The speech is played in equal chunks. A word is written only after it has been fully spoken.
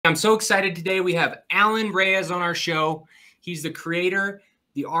I'm so excited today. We have Alan Reyes on our show. He's the creator,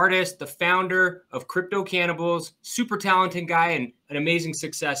 the artist, the founder of NOW Cannibals, super talented guy, and an amazing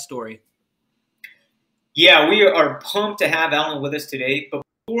success story. Yeah, we are pumped to have Alan with us today. But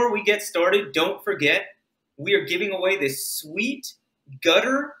before we get started, don't forget, we are giving away this sweet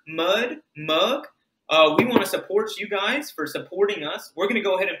gutter mud mug. We want to support you guys for supporting us. We're going to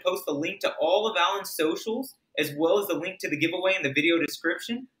go ahead and post the link to all of Alan's socials, as well as the link to the giveaway in the video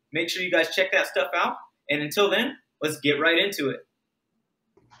description. Make sure you guys check that stuff out. And until then, let's get right into it.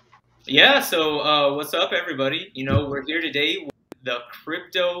 Yeah, so what's up, everybody? You know, we're here today with the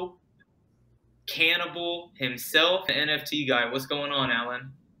crypto cannibal himself, the NFT guy. What's going on,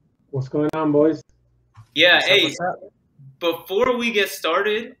 Alan? What's going on, boys? Yeah, what's up? Before we get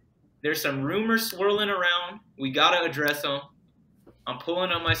started, there's some rumors swirling around. We got to address them. I'm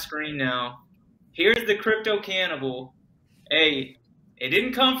pulling up my screen now. Here's the crypto cannibal. Hey, it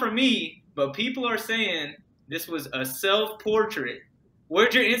didn't come from me, but people are saying this was a self-portrait.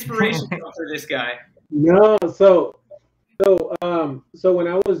 Where'd your inspiration come for this guy? No, so when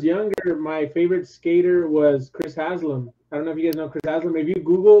I was younger, my favorite skater was Chris Haslam. I don't know if you guys know Chris Haslam. If you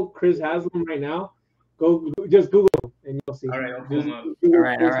Google Chris Haslam right now, just Google him and you'll see. All right, I'll pull him up. All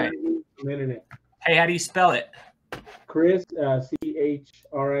right. On the internet. Hey, how do you spell it? Chris,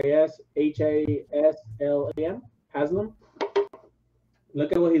 CHRISHASLAM, Haslam.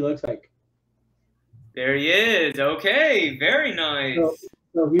 Look at what he looks like. There he is. Okay, very nice.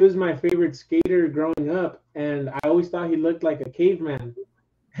 So he was my favorite skater growing up, and I always thought he looked like a caveman.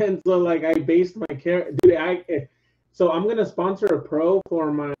 And so, like, I based my character. Dude, so I'm gonna sponsor a pro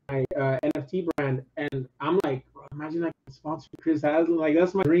for my NFT brand, and I'm like, imagine I can sponsor Chris Haslam. Like,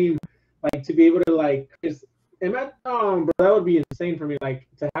 that's my dream. Like, to be able to bro, that would be insane for me. Like,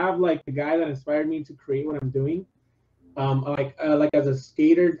 to have like the guy that inspired me to create what I'm doing. Like as a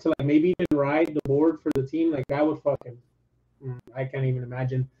skater to like maybe even ride the board for the team, like I would fucking, I can't even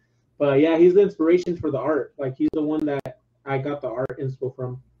imagine. But yeah, he's the inspiration for the art. Like he's the one that I got the art inspo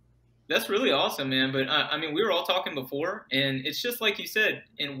from. That's really awesome, man. But I mean, we were all talking before, and it's just like you said,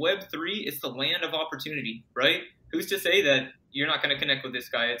 in Web3, it's the land of opportunity, right? Who's to say that you're not going to connect with this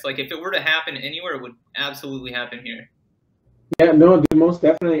guy? It's like if it were to happen anywhere, it would absolutely happen here. Yeah, no, dude, most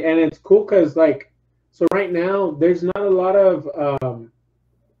definitely. And it's cool because like, so right now, there's not a lot of,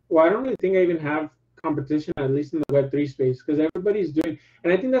 well, I don't really think I even have competition, at least in the Web3 space, because everybody's doing,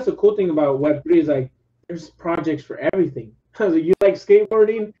 and I think that's the cool thing about Web3 is like, there's projects for everything. So you like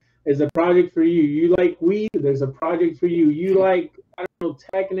skateboarding, there's a project for you. You like weed, there's a project for you. You like, I don't know,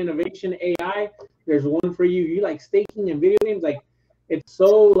 tech and innovation, AI, there's one for you. You like staking and video games, like, it's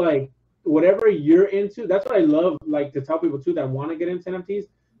so like, whatever you're into, that's what I love, like, to tell people too that want to get into NFTs.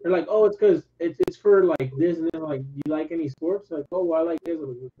 They're like, oh, it's because it's for like this, and then like, do you like any sports? Like, oh, well, I like this.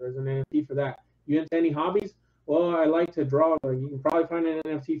 There's an NFT for that. You into any hobbies? Well, I like to draw. Like, you can probably find an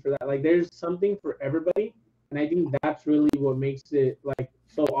NFT for that. Like, there's something for everybody, and I think that's really what makes it like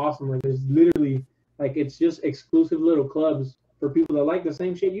so awesome. Like, there's literally like it's just exclusive little clubs for people that like the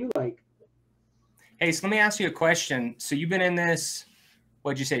same shit you like. Hey, so let me ask you a question. So you've been in this,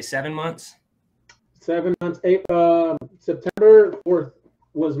 what'd you say, 7 months? 7 months. September 4th.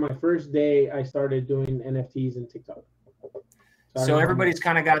 Was my first day I started doing NFTs and TikTok. So everybody's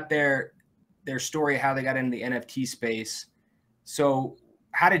kind of got their story, how they got into the NFT space. So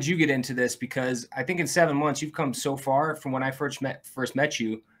how did you get into this? Because I think in 7 months you've come so far from when I first met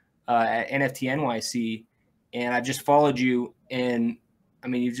you at NFT NYC, and I've just followed you. And I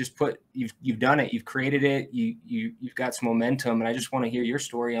mean, you've done it, you've created it, you've got some momentum, and I just want to hear your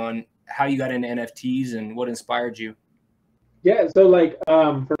story on how you got into NFTs and what inspired you. Yeah, so like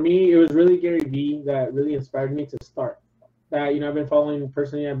for me, it was really Gary Vee that really inspired me to start. You know, I've been following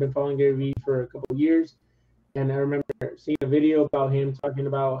Gary Vee for a couple of years, and I remember seeing a video about him talking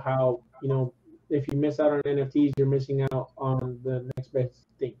about how, you know, if you miss out on NFTs, you're missing out on the next best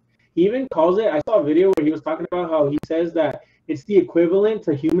thing. He even calls it. I saw a video where he was talking about how he says that it's the equivalent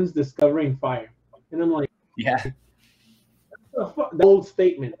to humans discovering fire, and I'm like, yeah, the old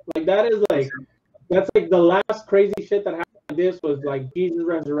statement. Like that is like that's like the last crazy shit that happened. This was like Jesus'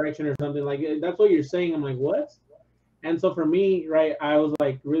 resurrection or something like that's what you're saying. I'm like, what? And so for me, right, I was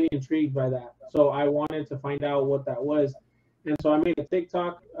like really intrigued by that. So I wanted to find out what that was. And so I made a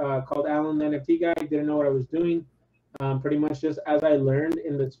TikTok called AlanTheNFTGuy. Didn't know what I was doing. Pretty much just as I learned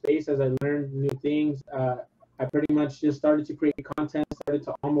in the space, as I learned new things, I pretty much just started to create content, started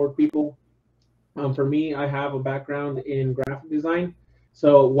to onboard people. For me, I have a background in graphic design.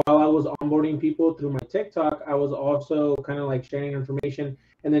 So while I was onboarding people through my TikTok, I was also kind of like sharing information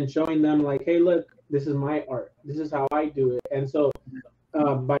and then showing them like, hey, look, this is my art. This is how I do it. And so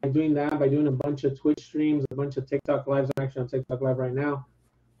by doing that, by doing a bunch of Twitch streams, a bunch of TikTok lives. I'm actually on TikTok live right now.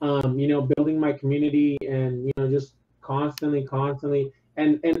 You know, building my community and, you know, just constantly,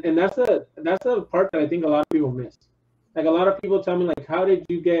 and that's a part that I think a lot of people miss. Like, a lot of people tell me, like, how did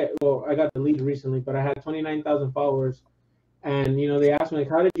you get, well, I got deleted recently, but I had 29,000 followers. And, you know, they asked me, like,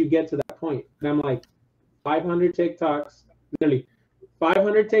 how did you get to that point? And I'm like, 500 TikToks, literally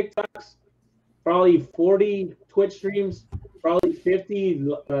 500 TikToks, probably 40 Twitch streams, probably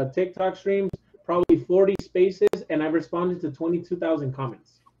 50 TikTok streams, probably 40 spaces, and I've responded to 22,000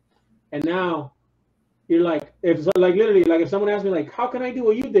 comments. And now you're like, literally, like, if someone asks me, like, how can I do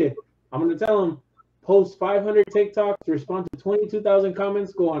what you did? I'm going to tell them, post 500 TikToks, respond to 22,000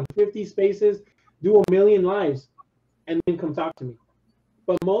 comments, go on 50 spaces, do 1 million lives, and then come talk to me.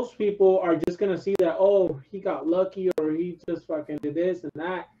 But most people are just going to see that, oh, he got lucky, or he just fucking did this and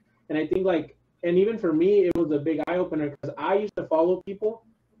that. And I think, like, and even for me, it was a big eye opener, because I used to follow people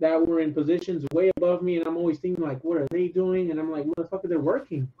that were in positions way above me, and I'm always thinking, like, what are they doing? And I'm like, motherfucker, they're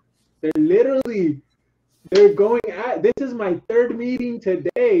working. They're going at, this is my 3rd meeting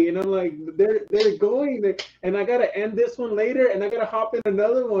today, and I'm like, they're going there, and I gotta end this one later, and I gotta hop in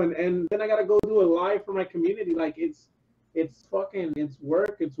another one, and then I gotta go do a live for my community. Like, it's work, and it's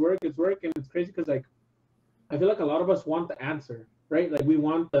crazy, because, like, I feel like a lot of us want the answer, right? Like, we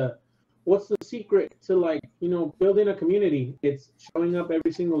want what's the secret to, like, you know, building a community? It's showing up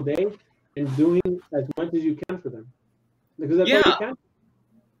every single day and doing as much as you can for them, because that's all you can.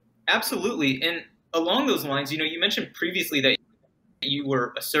 Absolutely. And along those lines, you know, you mentioned previously that you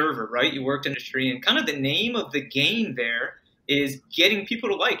were a server, right? You worked in the industry, and kind of the name of the game there is getting people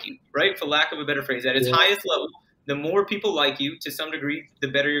to like you, right? For lack of a better phrase, at its highest level, the more people like you, to some degree, the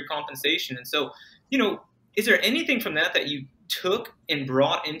better your compensation. And so, you know, is there anything from that you took and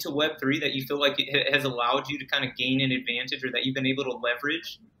brought into Web3 that you feel like it has allowed you to kind of gain an advantage, or that you've been able to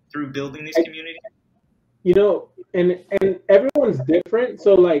leverage through building these communities? You know, and everyone's different.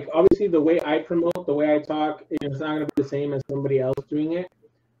 So, like, obviously the way I promote, the way I talk, it's not going to be the same as somebody else doing it.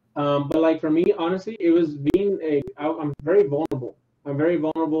 But, like, for me, honestly, it was I'm very vulnerable.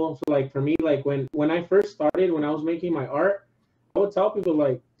 So, like, for me, like, when I first started, when I was making my art, I would tell people,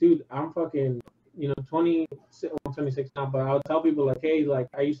 like, dude, I'm fucking, you know, 26 now, but I would tell people, like, hey, like,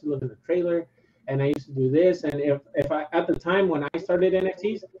 I used to live in a trailer, and I used to do this. And if I, at the time when I started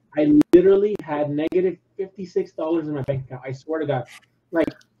NFTs, I literally had negative $56 in my bank account. I swear to God, like,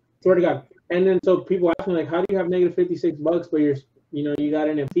 swear to God. And then so people ask me, like, how do you have negative $56, but you got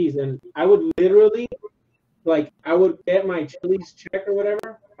NFTs? And I would literally, like, I would get my Chili's check or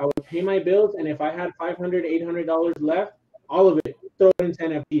whatever. I would pay my bills, and if I had $500, $800 left, all of it, throw it into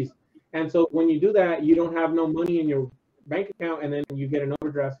NFTs. And so when you do that, you don't have no money in your bank account, and then you get an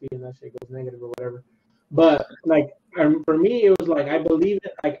overdraft fee, and that shit goes negative or whatever. But, like, for me, it was like, I believe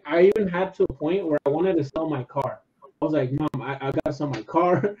it. Like, I even had to a point where I wanted to sell my car. I was like, Mom, I gotta sell my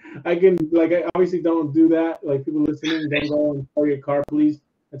car. I obviously don't do that. Like, people listening, don't go and sell your car, please.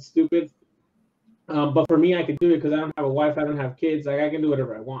 That's stupid. But for me, I could do it because I don't have a wife, I don't have kids. Like, I can do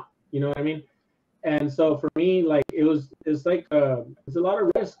whatever I want. You know what I mean? And so for me, like, it's like it's a lot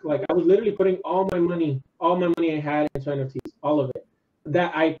of risk. Like, I was literally putting all my money I had into NFTs, all of it.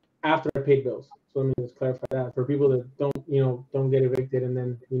 After I paid bills. So let me just clarify that for people that don't get evicted and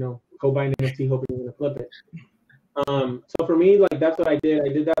then, go buy an NFT hoping you're gonna flip it. So for me, like, that's what I did. I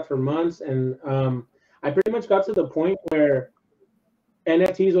did that for months, and I pretty much got to the point where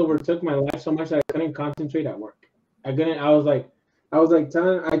NFTs overtook my life so much that I couldn't concentrate at work. I told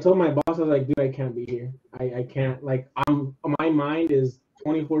my boss, I was like, dude, I can't be here. I can't, like, my mind is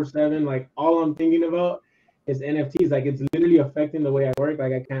 24/7. Like, all I'm thinking about is NFTs. Like, it's literally affecting the way I work.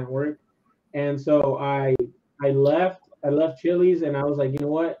 Like, I can't work. And so I left Chili's, and I was like, you know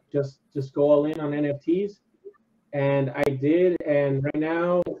what, just go all in on NFTs. And I did. And right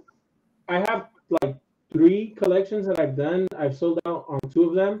now I have like 3 collections that I've done. I've sold out on 2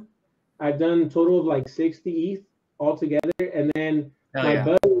 of them. I've done a total of like 60 ETH altogether. And then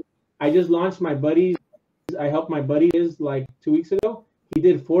buddy, I just launched my buddies. I helped my buddy like 2 weeks ago. He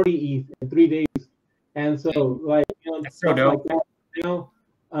did 40 ETH in 3 days. And so, like, that's so dope. Like that,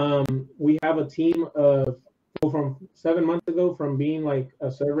 we have a team of, from 7 months ago, from being like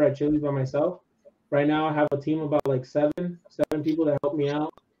a server at Chili's by myself. Right now, I have a team of about like seven people that help me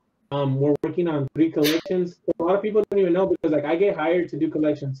out. We're working on 3 collections. A lot of people don't even know, because like I get hired to do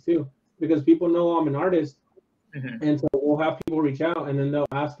collections too, because people know I'm an artist. Mm-hmm. And so we'll have people reach out, and then they'll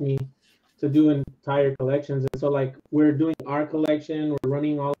ask me to do entire collections. And so, like, we're doing our collection, we're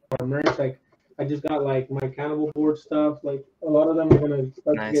running all of our merch. Like, I just got like my Cannibal board stuff. Like, a lot of them are gonna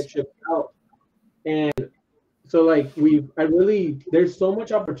start to get shipped out. And So like there's so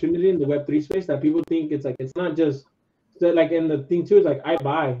much opportunity in the Web3 space that people think it's like, it's not just like, and the thing too is like, I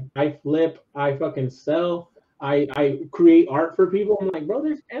buy, I flip, I fucking sell, I create art for people. I'm like, bro,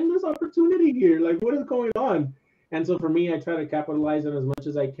 there's endless opportunity here. Like, what is going on? And so for me, I try to capitalize on as much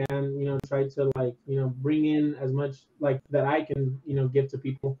as I can, try to like, bring in as much like that I can, give to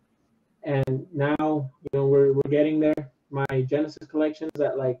people. And now, we're getting there. My Genesis collection is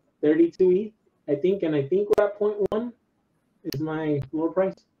at like 32 ETH, I think. And I think we're at 0.1 is my floor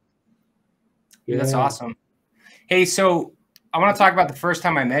price. Yeah. That's awesome. Hey, so I want to talk about the first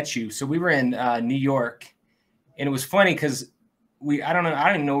time I met you. So we were in New York, and it was funny because I don't know,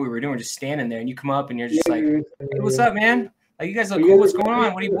 I didn't know what we were doing. We're just standing there, and you come up and you're just like, "Hey, what's up, man? Like, you guys look cool. What's going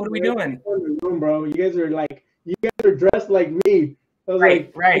on? What are we doing?" Bro, you guys are dressed like me. I was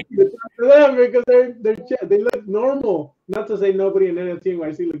right. To them because they look normal. Not to say nobody in NFT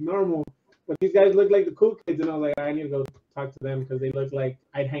NYC look normal, but these guys look like the cool kids, and I was like, I need to go talk to them because they look like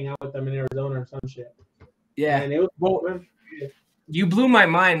I'd hang out with them in Arizona or some shit. Yeah. And it was well, you blew my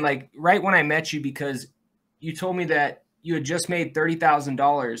mind, like right when I met you, because you told me that you had just made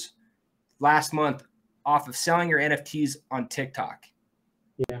 $30,000 last month off of selling your NFTs on TikTok.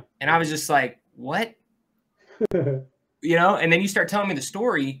 Yeah. And I was just like, what? And then you start telling me the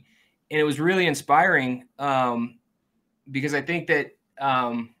story, and it was really inspiring because I think that,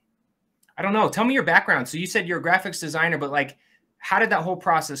 I don't know, tell me your background. So you said you're a graphics designer, but like, how did that whole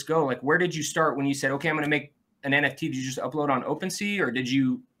process go? Like, where did you start when you said, okay, I'm going to make an NFT? Did you just upload on OpenSea, or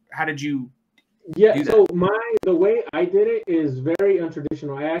how did you do that? So the way I did it is very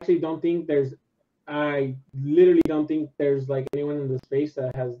untraditional. I actually don't think I literally don't think there's like anyone in the space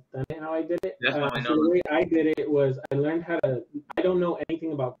that has done it how I did it. So the way I did it was I learned I don't know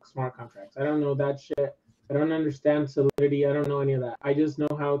anything about smart contracts. I don't know that shit. I don't understand Solidity. I don't know any of that. I just know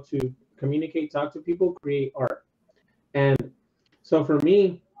how to communicate, talk to people, create art. And so for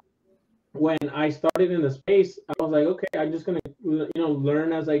me, when I started in the space, I was like, okay, I'm just gonna,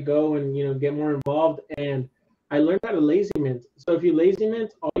 learn as I go and get more involved. And I learned how to lazy mint. So if you lazy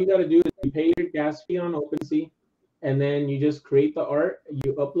mint, all you gotta do is you pay your gas fee on OpenSea, and then you just create the art,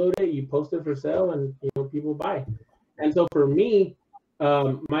 you upload it, you post it for sale, and people buy. And so for me,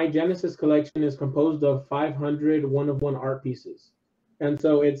 my Genesis collection is composed of 500 one-of-one art pieces. And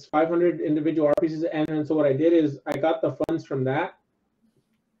so it's 500 individual art pieces. And then so what I did is I got the funds from that,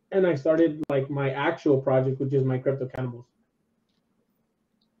 and I started like my actual project, which is my Crypto Cannibals.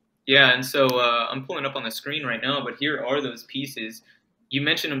 Yeah, and so I'm pulling up on the screen right now, but here are those pieces. You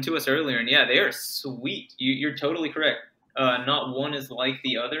mentioned them to us earlier, and yeah, they are sweet. You're totally correct. Not one is like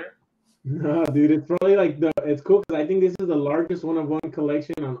the other. No, dude, it's probably like it's cool because I think this is the largest one-of-one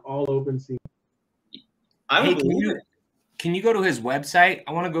collection on all OpenSea. Can you go to his website?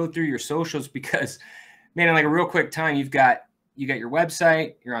 I want to go through your socials because, man, in like a real quick time, you got your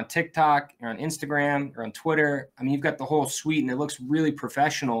website, you're on TikTok, you're on Instagram, you're on Twitter. I mean, you've got the whole suite, and it looks really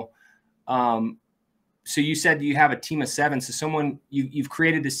professional. So you said you have a team of 7. So you've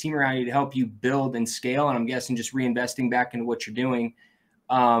created this team around you to help you build and scale, and I'm guessing just reinvesting back into what you're doing.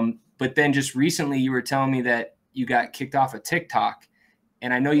 But then just recently you were telling me that you got kicked off of TikTok,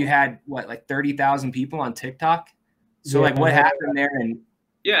 and I know you had like 30,000 people on TikTok. So like what happened there? And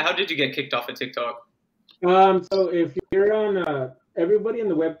yeah, how did you get kicked off of TikTok? So if you're on everybody in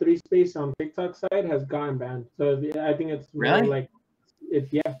the Web3 space on TikTok side has gotten banned. So I think it's really like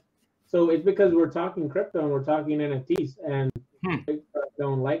So it's because we're talking crypto and we're talking NFTs, and TikTok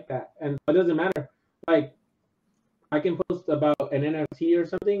don't like that. And it doesn't matter. Like I can post about an NFT or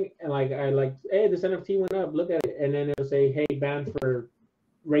something, and hey, this NFT went up, look at it, and then it'll say, hey, banned for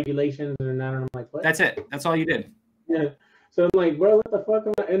regulations and that, and I'm like, what? That's it. That's all you did. Yeah. So I'm like, bro, what the fuck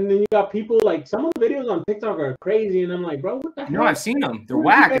am I? And then you got people like some of the videos on TikTok are crazy, and I'm like, bro, what the hell? No, I've seen them. They're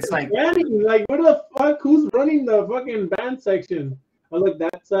whack. It's like banning? Like, what the fuck? Who's running the fucking ban section? I was like,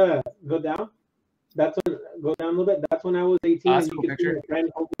 that's go down. Go down a little bit. That's when I was 18. And you can see my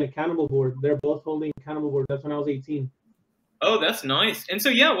friend holding a Cannibal board. They're both holding Cannibal board. That's when I was 18. Oh, that's nice. And so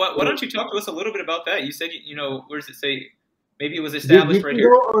yeah, why don't you talk to us a little bit about that? You said where does it say? Maybe it was established right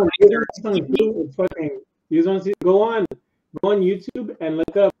here. It's fucking. You want to see? Go on YouTube and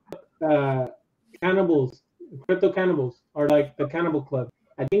look up Cannibals, Crypto Cannibals, or like the Cannibal Club.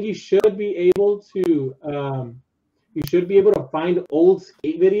 I think you should be able to find old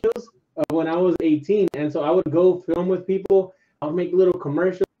skate videos of when I was 18, and so I would go film with people. I'll make little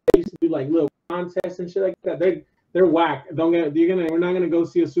commercials. I used to do like little contests and shit like that. They're whack. We're not gonna go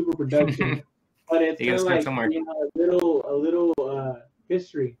see a super production, but it's kind of like a little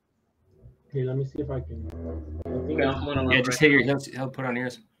history. Here, let me see if I can. Just hit he'll put on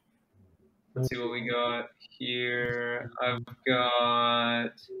ears. Let's see what we got here. I've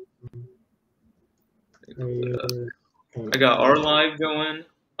got. I got our live going.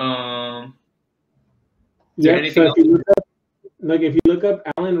 Yeah. So if you look up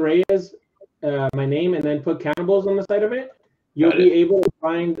Alan Reyes, my name, and then put Cannibals on the side of it, you'll be able to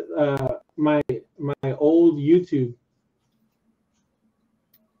find my old YouTube.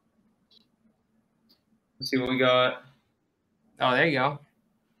 Let's see what we got. Oh, there you go.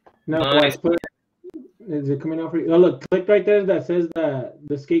 No, nice. Is it coming out for you? Oh, look, click right there that says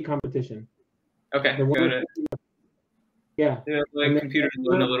the skate competition. Okay, got it. Yeah. Yeah, my computer's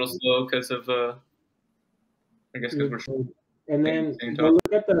going a little slow because of I guess because we're. And then go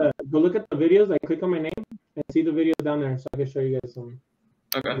look at the videos. Like click on my name and see the videos down there, so I can show you guys some.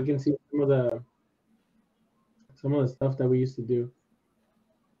 Okay. You can see some of the stuff that we used to do.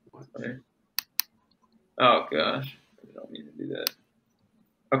 Okay. Oh gosh, I don't need to do that.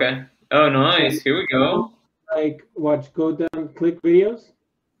 Okay. Oh, nice. Here we go. Like, go down, click videos.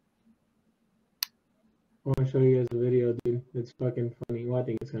 I want to show you guys a video, dude. It's fucking funny. Well, I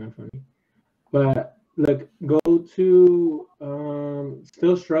think it's kind of funny. But look, go to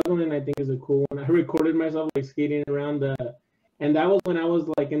Still Struggling, I think is a cool one. I recorded myself like skating around and that was when I was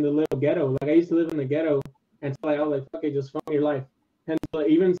like in the little ghetto. Like I used to live in the ghetto, and so I was like, fuck it, just film your life. And so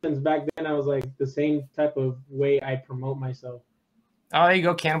even since back then, I was like the same type of way I promote myself. Oh, there you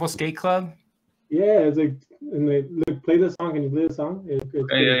go, Cannibal Skate Club. Yeah, it's like, and they look, play the song. Can you play the song? Yeah,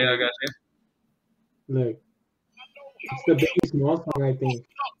 I got you. Look, it's the Biggie Small song, I think.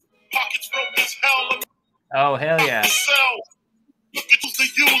 Oh, hell yeah. This is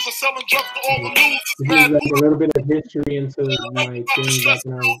like a little bit of history into my thing back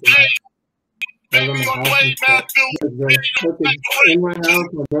when I was in my house. In my house,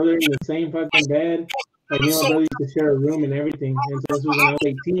 my brother in the same fucking bed. Like, my brother used to share a room and everything. And so this was when I was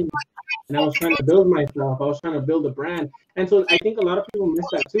 18. And I was trying to build myself. I was trying to build a brand. And so I think a lot of people miss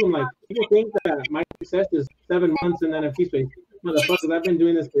that too. Like, people think that my success is 7 months in the NFT space. Motherfuckers, I've been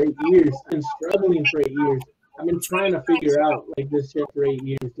doing this for 8 years. I've been struggling for 8 years. I've been trying to figure out like this shit for 8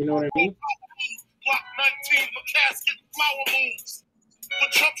 years. You know what I mean? I'm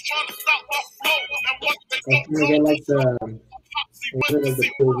trying to get like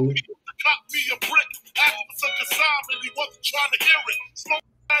the Kobe.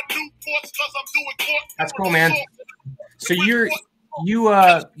 That's cool, man. So you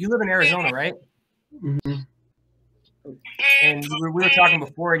live in Arizona, right? Mm-hmm. And we were talking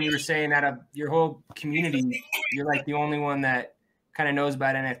before, and you were saying that your whole community, you're like the only one that kind of knows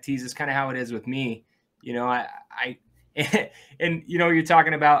about NFTs. It's kind of how it is with me. You know, and you know, you're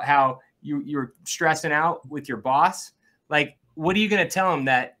talking about how you're stressing out with your boss. Like, what are you going to tell him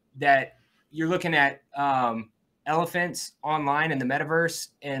that you're looking at elephants online in the metaverse,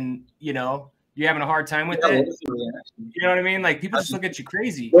 and you know you're having a hard time with it? You know what I mean? Like, people just look at you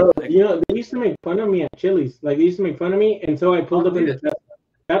crazy. Bro, like, you know, they used to make fun of me at Chili's. Like, they used to make fun of me until I pulled up in the Tesla.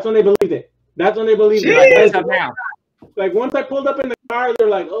 That's when they believed it. That's when they believed it. Like, once I pulled up in the car, they're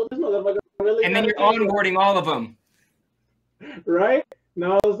like, "Oh, this motherfucker really." And then you're onboarding all of them, right?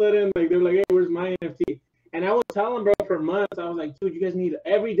 Now all of a sudden, like, they're like, "Hey, where's my NFT?" And I was telling bro for months, I was like, "Dude, you guys need it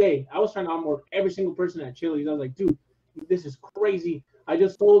every day." I was trying to onboard every single person at Chili's. I was like, "Dude, this is crazy." I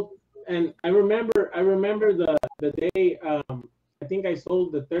just sold. And I remember the day, I think I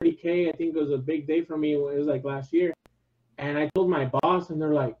sold the 30K. I think it was a big day for me. It was like last year. And I told my boss, and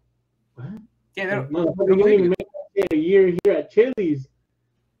they're like, "What?" Yeah, they didn't even make it a year here at Chili's.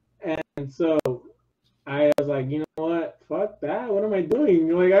 And so I was like, you know what? Fuck that. What am I doing?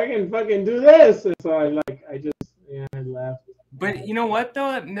 Like, I can fucking do this. And so I left. But you know what,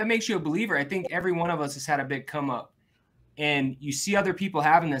 though? That makes you a believer. I think every one of us has had a big come up. And you see other people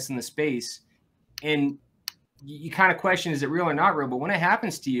having this in the space, and you kind of question, is it real or not real? But when it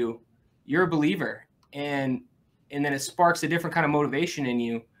happens to you, you're a believer, and then it sparks a different kind of motivation in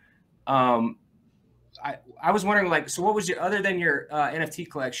you. I was wondering, like, so what was other than your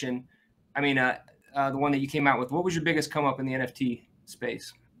NFT collection? I mean, the one that you came out with, what was your biggest come up in the NFT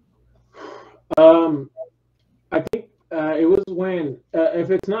space? I think it was when,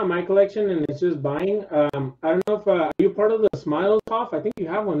 if it's not my collection and it's just buying, I don't know if, are you part of the Smiles off? I think you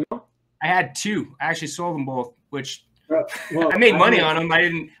have one, no? I had 2. I actually sold them both, which well, I made money on them. I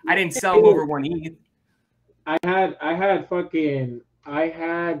didn't sell them over 1 ETH. I had 8. I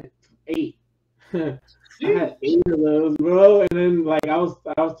had 8 of those, bro. And then like I was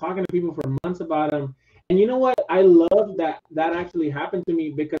talking to people for months about them. And you know what? I love that actually happened to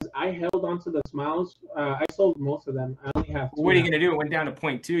me, because I held on to the Smiles. I sold most of them. I only have 2. What are you going to do? It went down to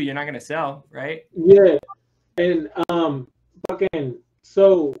 0.2. You're not going to sell, right? Yeah. And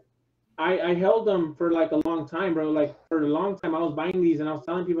so I held them for like a long time, bro. Like for a long time, I was buying these and I was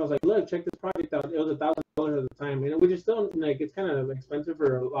telling people, I was like, look, check this project out. It was $1,000 at the time, which is still like it's kind of expensive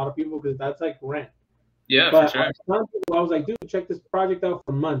for a lot of people because that's like rent. Yeah, but for sure. I was like, dude, check this project out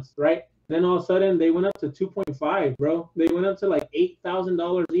for months, right? And then all of a sudden they went up to 2.5, bro. They went up to like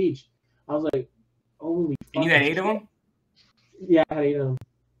 $8,000 each. I was like, holy fuck. And you had 8 of them? Yeah, I had 8 of them.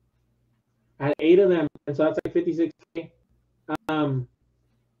 I had 8 of them, and so that's like 56K.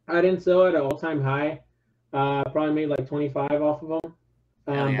 I didn't sell at an all-time high. Probably made like 25 off of them.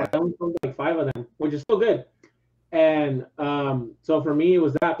 Yeah. But I only sold like 5 of them, which is still good. And so for me, it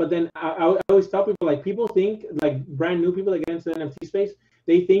was that. But then I always tell people, like, people think, like, brand new people that get into the NFT space,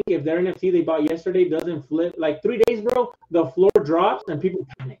 they think if their NFT they bought yesterday doesn't flip, like 3 days, bro, the floor drops and people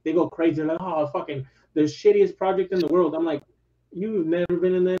panic. They go crazy. They're like, oh, fucking the shittiest project in the world. I'm like, you've never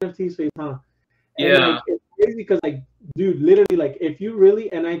been in the NFT space, huh? And yeah. Like, it's crazy because, like, dude, literally, like, if you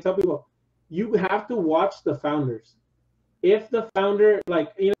really, and I tell people, you have to watch the founders. If the founder,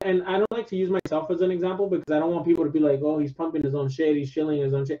 like, you know, and I don't like to use myself as an example because I don't want people to be like, oh, he's pumping his own shit, he's chilling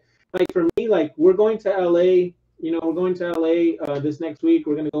his own shit. Like, for me, like, we're going to LA, you know, we're going to LA this next week.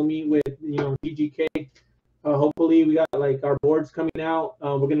 We're going to go meet with, you know, DGK. Hopefully, we got, like, our boards coming out.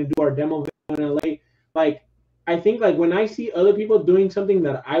 We're going to do our demo video in LA. Like, I think, like, when I see other people doing something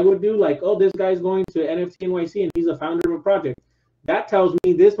that I would do, like, oh, this guy's going to NFT NYC and he's a founder of a project, that tells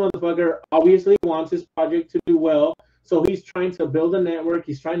me this motherfucker obviously wants his project to do well. So he's trying to build a network.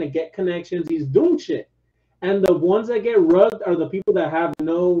 He's trying to get connections. He's doing shit. And the ones that get rugged are the people that have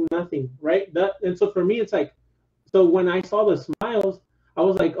nothing, right? And so for me, it's like, so when I saw the smiles, I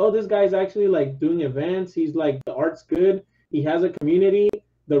was like, oh, this guy's actually like doing events. He's like, the art's good. He has a community.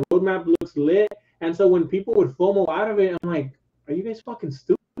 The roadmap looks lit. And so when people would FOMO out of it, I'm like, are you guys fucking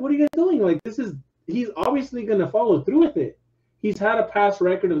stupid? What are you guys doing? Like, he's obviously going to follow through with it. He's had a past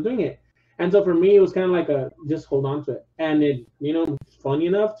record of doing it. And so for me, it was kind of like just hold on to it. And it, you know, funny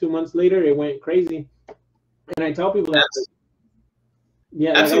enough, 2 months later, it went crazy. And I tell people that.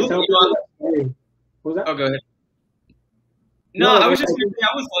 Yeah, absolutely. Like I tell people that, what was that? Oh, go ahead. No, I was just thinking,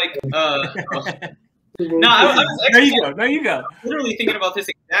 I was like, no, I was actually, there you go. Literally thinking about this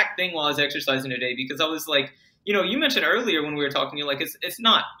exact thing while I was exercising today because I was like, you know, you mentioned earlier when we were talking, you're like, it's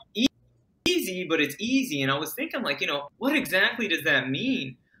not easy, but it's easy. And I was thinking, like, you know, what exactly does that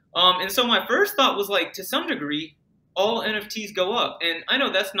mean? And so my first thought was like, to some degree, all NFTs go up. And I know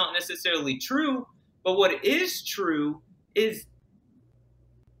that's not necessarily true, but what is true is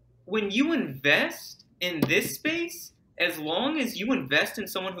when you invest in this space, as long as you invest in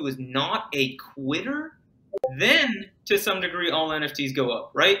someone who is not a quitter, then to some degree, all NFTs go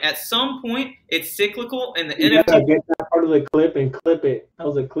up, right? At some point, it's cyclical and the NFT... NFT... get that part of the clip and clip it. That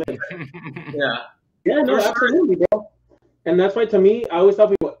was a clip. Yeah. Yeah, no, absolutely, bro. And that's why, to me, I always tell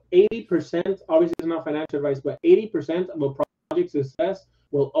people 80%, obviously it's not financial advice, but 80% of a project's success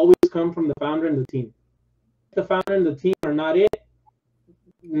will always come from the founder and the team. If the founder and the team are not it,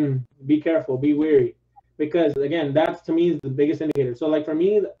 be careful, be wary. Because, again, that's, to me, is the biggest indicator. So, like, for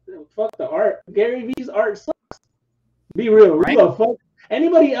me, fuck the art. Gary V's art sucks. Be real. Right? Fuck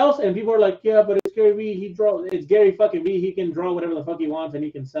anybody else, and people are like, yeah, but it's Gary V. It's Gary fucking V. He can draw whatever the fuck he wants, and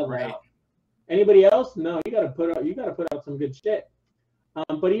he can sell it out. Anybody else? No, you gotta put out some good shit.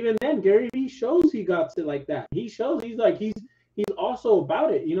 But even then, Gary Vee shows he got it like that. He shows he's also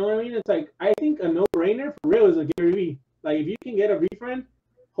about it. You know what I mean? It's like, I think a no-brainer for real is a Gary Vee. Like, if you can get a refund,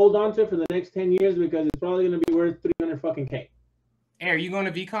 hold on to it for the next 10 years because it's probably gonna be worth 300 fucking K. Hey, are you going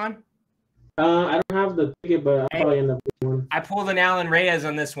to VCon? I don't have the ticket, but I'll probably end up doing one. I pulled an Alan Reyes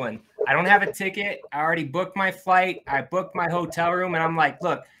on this one. I don't have a ticket. I already booked my flight. I booked my hotel room, and I'm like,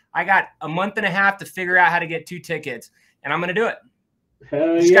 look, I got a month and a half to figure out how to get 2 tickets, and I'm going to do it.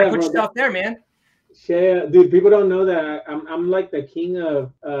 Hell you just yeah, got to put yourself there, man. Yeah, dude, people don't know that I'm like the king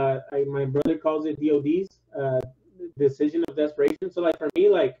of, my brother calls it DODs, decision of desperation. So, like, for me,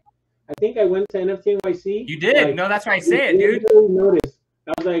 like, I think I went to NFT NYC. You did? Like, no, that's why I say it, dude. Noticed.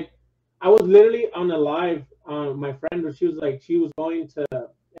 I was like, I was literally on a live. My friend, she was going to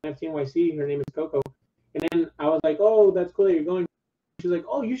NFT NYC. Her name is Coco. And then I was like, oh, that's cool that you're going. She's like,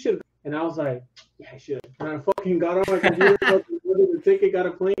 oh, you should. And I was like, yeah, I should. And I fucking got on my computer, ordered the ticket, got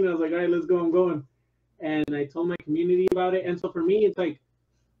a plane. And I was like, all right, let's go. I'm going. And I told my community about it. And so for me, it's like,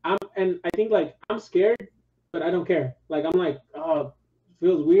 I think, like, I'm scared, but I don't care. Like, I'm like, oh, it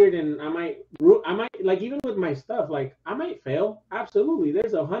feels weird. And I might, like, even with my stuff, like, I might fail. Absolutely.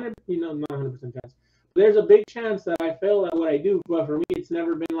 There's not 100% chance. There's a big chance that I fail at what I do. But for me, it's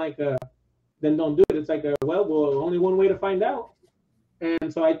never been like then don't do it. It's like well, only one way to find out.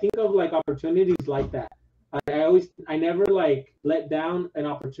 And so I think of, like, opportunities like that. I never like let down an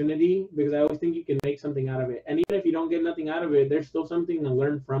opportunity because I always think you can make something out of it. And even if you don't get nothing out of it, there's still something to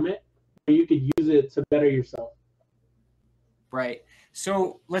learn from it, or you could use it to better yourself. Right.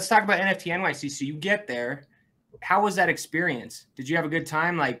 So let's talk about NFT NYC. So you get there. How was that experience? Did you have a good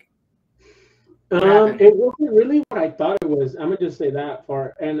time? Like, it wasn't really what I thought it was. I'm gonna just say that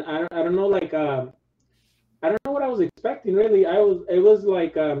part. And I don't know, like I don't know what I was expecting really. It was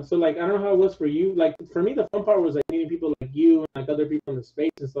like so like I don't know how it was for you. Like for me the fun part was like meeting people like you and like other people in the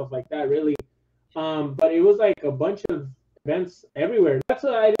space and stuff like that really. But it was like a bunch of events everywhere. That's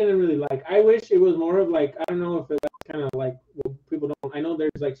what I didn't really like. I wish it was more of like, I don't know if that's kind of like what people don't, I know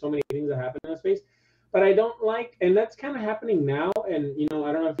there's like so many things that happen in the space, but I don't like, and that's kind of happening now. And you know,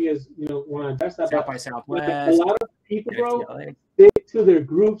 I don't know if you guys, you know, want to address that, South but by Southwest, like, a lot of people, bro, stick to their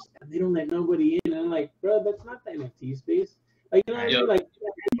groups and they don't let nobody in. And I'm like, bro, that's not the NFT space. Like, you know what I mean? Like,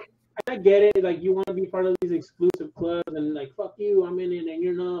 I get it. Like, you want to be part of these exclusive clubs and like, fuck you, I'm in it and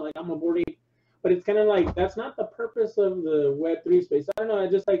you're not. Like, I'm a board ape. But it's kind of like, that's not the purpose of the Web3 space. I don't know. I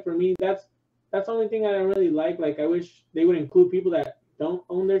just like, for me, that's the only thing I don't really like. Like, I wish they would include people that don't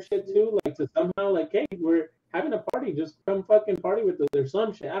own their shit too. Like, to somehow, like, hey, we're having a party. Just come fucking party with us or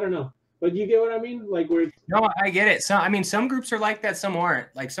some shit. I don't know. But you get what I mean? Like, we're. No, I get it. So, I mean, some groups are like that. Some aren't.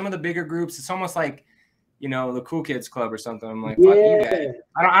 Like, some of the bigger groups, it's almost like, you know, the Cool Kids Club or something. I'm like, fuck you guys.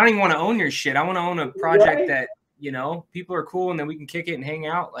 I don't even want to own your shit. I want to own a project that, you know, people are cool and then we can kick it and hang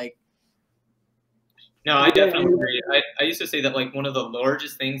out. Like, no, I definitely agree. I used to say that like one of the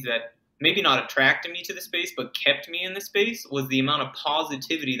largest things that maybe not attracted me to the space, but kept me in the space was the amount of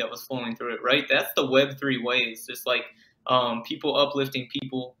positivity that was flowing through it, right? That's the Web3 way. It's just like people uplifting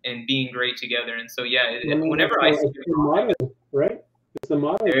people and being great together. And so, yeah, whenever I see it's the motto, right? It's the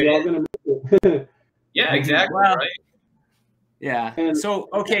motto. We're all going to make it. Yeah, exactly, right? Yeah. So,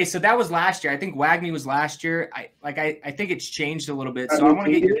 okay, so that was last year. I think WAGMI was last year. I think it's changed a little bit. So I want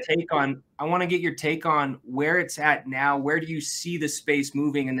to get your take on where it's at now. Where do you see the space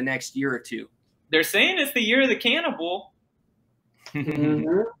moving in the next year or two? They're saying it's the year of the cannibal. Mm-hmm.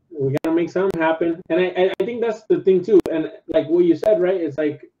 We gotta make something happen. And I think that's the thing too. And like what you said, right? It's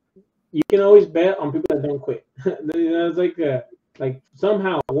like you can always bet on people that don't quit. It's like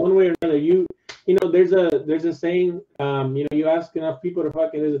somehow, one way or another, you know, there's a saying, you know, you ask enough people to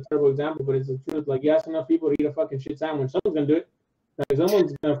fucking, there's a terrible example, but it's the truth. Like, you ask enough people to eat a fucking shit sandwich, someone's gonna do it. Like,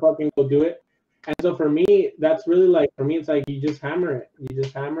 someone's gonna fucking go do it. And so for me, that's really like, for me, it's like you just hammer it. You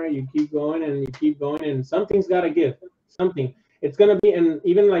just hammer it, you keep going and you keep going, and something's gotta give. Something. It's gonna be, and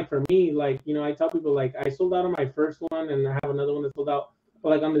even like for me, like, you know, I tell people, like, I sold out on my first one and I have another one that sold out. But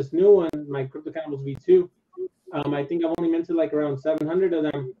like on this new one, my Crypto Cannibals V2, I think I've only minted like around 700 of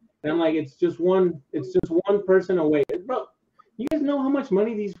them. And I'm like, it's just one person away. Bro, you guys know how much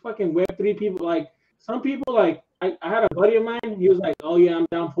money these fucking Web3 people, like, some people, like, I had a buddy of mine, he was like, oh yeah, I'm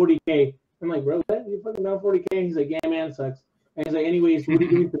down 40K. I'm like, bro, what? You fucking down 40K? He's like, yeah, man, sucks. And he's like, anyways, what are you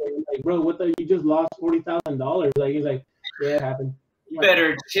doing today? I'm like, bro, you just lost $40,000. Like, he's like, yeah, it happened. Like,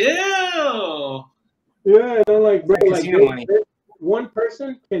 better chill. Yeah, and I'm like, bro, like, one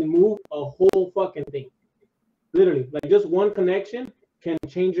person can move a whole fucking thing. Literally, like, just one connection can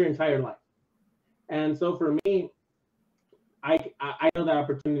change your entire life. And so for me, I know that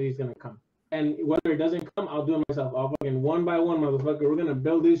opportunity is gonna come. And whether it doesn't come, I'll do it myself. I'll fucking one by one, motherfucker. We're gonna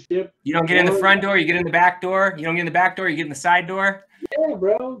build this ship. You don't get in the front door, you get in the back door. You don't get in the back door, you get in the side door. Yeah,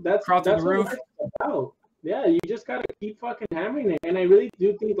 bro. That's what the roof. It's about. Yeah, you just gotta keep fucking hammering it. And I really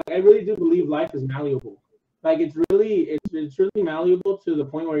do think, like, I really do believe life is malleable. Like, it's really malleable to the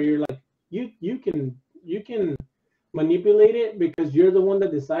point where you're like, you can manipulate it because you're the one that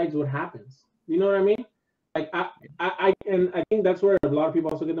decides what happens. You know what I mean? Like, I think that's where a lot of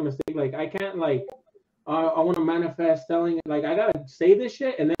people also get the mistake. Like, I can't, like, I want to manifest selling it. Like, I gotta say this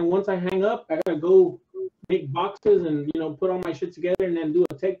shit, and then once I hang up, I gotta go make boxes and, you know, put all my shit together and then do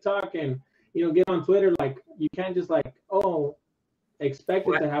a TikTok and, you know, get on Twitter. Like, you can't just, like, expect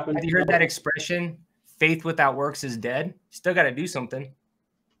it to happen. Have you heard that expression? Faith without works is dead. You still got to do something.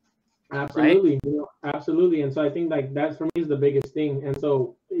 Absolutely, right? You know, absolutely. And so I think, like, that's for me is the biggest thing. And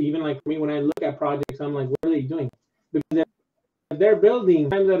so even like for me, when I look at projects, I'm like, what are they doing? Because if they're building,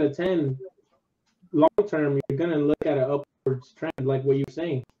 times out of 10, long term, you're gonna look at an upwards trend, like what you're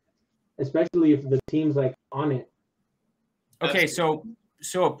saying, especially if the team's like on it. Okay, so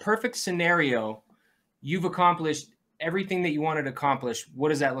a perfect scenario, you've accomplished everything that you wanted to accomplish. What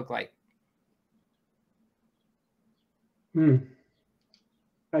does that look like?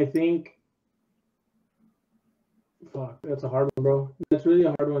 I think, fuck, that's a hard one, bro. That's really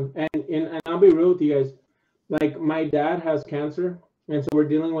a hard one. And I'll be real with you guys. Like, my dad has cancer, and so we're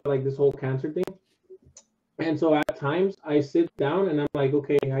dealing with, like, this whole cancer thing. And so at times I sit down and I'm like,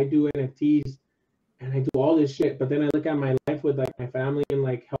 okay, I do NFTs and I do all this shit, but then I look at my life with like my family and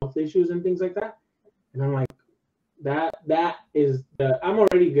like health issues and things like that, and I'm like, that is the I'm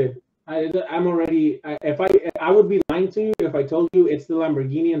already good. I'm already. I would be lying to you if I told you it's the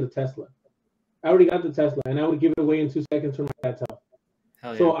Lamborghini and the Tesla. I already got the Tesla, and I would give it away in 2 seconds for my dad's health.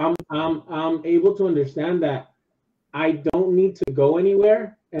 Hell yeah. So I'm able to understand that I don't need to go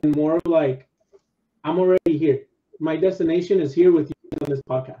anywhere, and more of like I'm already here. My destination is here with you on this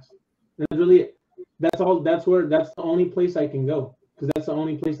podcast. And that's really it. That's all. That's the only place I can go, because that's the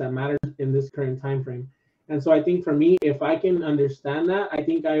only place that matters in this current time frame. And so I think for me, if I can understand that, I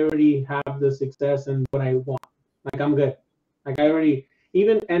think I already have the success and what I want. Like I'm good. Like I already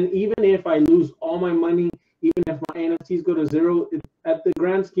even if I lose all my money, even if my NFTs go to zero, at the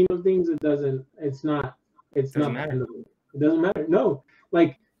grand scheme of things, it doesn't. It's not. It's Doesn't not. matter. It doesn't matter. No.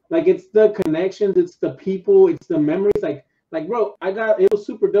 Like it's the connections, it's the people, it's the memories. Like bro, it was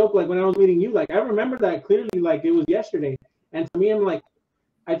super dope. Like when I was meeting you, like I remember that clearly, like it was yesterday. And to me, I'm like,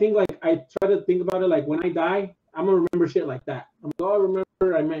 I think like I try to think about it like when I die, I'm gonna remember shit like that. I'm like, oh, I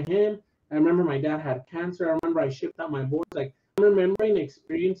remember I met him. I remember my dad had cancer. I remember I shipped out my boards. Like I'm remembering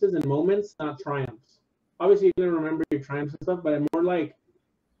experiences and moments, not triumphs. Obviously, you're gonna remember your triumphs and stuff, but I'm more like,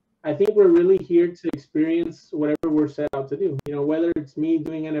 I think we're really here to experience whatever we're set out to do. You know, whether it's me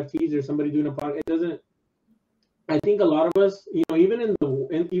doing NFTs or somebody doing a podcast, it doesn't. I think a lot of us, you know, even in the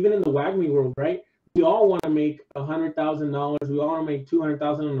WAGMI world, right? We all want to make $100,000. We all want to make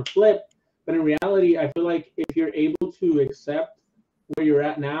 200,000 on a flip. But in reality, I feel like if you're able to accept where you're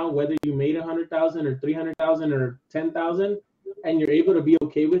at now, whether you made 100,000 or 300,000 or 10,000, and you're able to be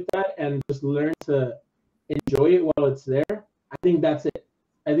okay with that and just learn to enjoy it while it's there, I think that's it.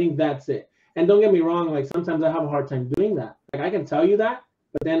 I think that's it. And don't get me wrong, like sometimes I have a hard time doing that. Like I can tell you that,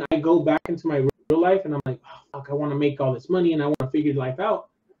 but then I go back into my real life and I'm like, oh, fuck, I want to make all this money and I want to figure life out.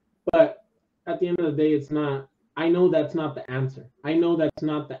 But at the end of the day, it's not. I know that's not the answer. I know that's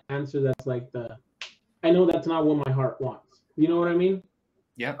not the answer. That's like I know that's not what my heart wants. You know what I mean?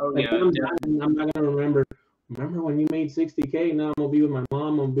 Yeah. Oh, Like yeah. I'm not gonna remember when you made 60K. Now I'm gonna be with my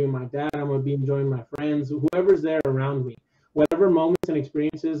mom. I'm gonna be with my dad. I'm gonna be enjoying my friends. Whoever's there around me. Whatever moments and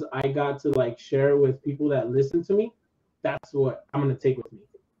experiences I got to like share with people that listen to me, that's what I'm gonna take with me.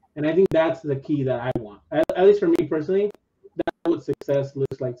 And I think that's the key that I want. At least for me personally, that's what success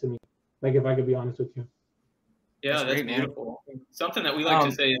looks like to me. Like if I could be honest with you. Yeah, that's great, beautiful. Something that we like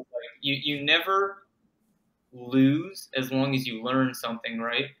to say is like you never lose as long as you learn something,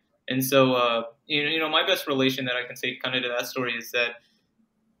 right? And so you know, my best relation that I can say kind of to that story is that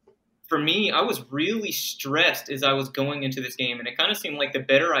for me, I was really stressed as I was going into this game, and it kind of seemed like the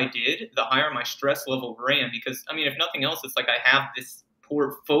better I did, the higher my stress level ran. Because I mean, if nothing else, it's like I have this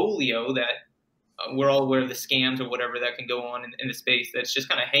portfolio that we're all aware of the scams or whatever that can go on in the space that's just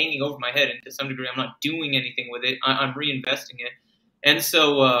kind of hanging over my head, and to some degree I'm not doing anything with it. I'm reinvesting it. And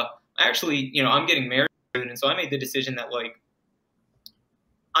so actually, you know, I'm getting married soon, and so I made the decision that like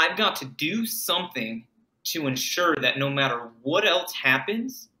I've got to do something to ensure that no matter what else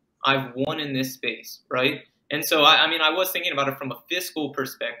happens, I've won in this space, right? And so I mean, I was thinking about it from a fiscal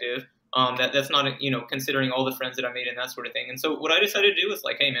perspective. That's not, you know, considering all the friends that I made and that sort of thing. And so what I decided to do was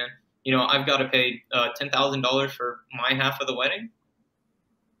like, hey man, you know, I've got to pay $10,000 for my half of the wedding.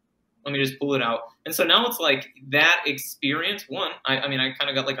 Let me just pull it out. And so now it's like that experience. One, I mean, I kind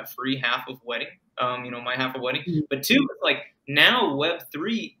of got like a free half of wedding, you know, my half of wedding. But two, it's like now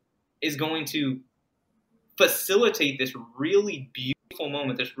Web3 is going to facilitate this really beautiful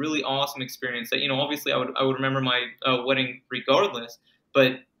moment, this really awesome experience that, you know, obviously I would remember my wedding regardless,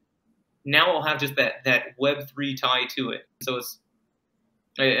 but now I'll have just that Web3 tie to it. So it's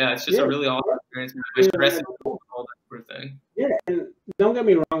just a really awesome experience. My stress and all that sort of thing. Yeah, and don't get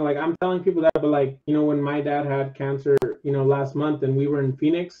me wrong, like I'm telling people that, but like, you know, when my dad had cancer, you know, last month and we were in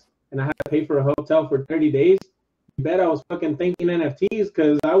Phoenix and I had to pay for a hotel for 30 days, you bet I was fucking thinking NFTs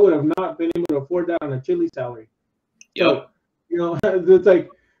because I would have not been able to afford that on a chili salary. Yep. So, you know, it's like,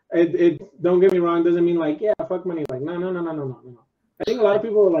 it don't get me wrong, doesn't mean like, yeah, fuck money. Like, no. I think a lot of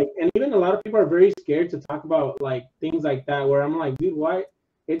people are like, and even a lot of people are very scared to talk about like things like that, where I'm like, dude, why?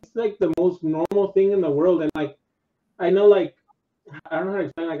 It's like the most normal thing in the world. And like, I know, like, I don't know how to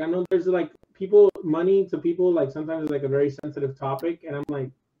explain. Like, I know there's like money to people, like sometimes it's like a very sensitive topic. And I'm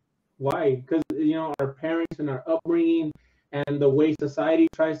like, why? Because, you know, our parents and our upbringing and the way society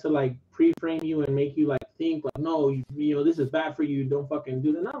tries to like pre-frame you and make you like think like, no, you know, this is bad for you. Don't fucking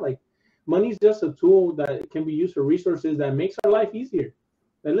do that. Not like, money's just a tool that can be used for resources that makes our life easier.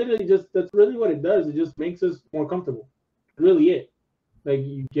 That literally that's really what it does. It just makes us more comfortable. Really it. Like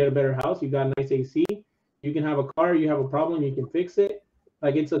you get a better house, you got a nice AC, You can have a car, you have a problem, you can fix it.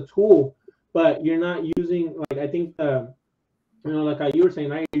 Like, it's a tool, but you're not using, like, I think like how you were saying,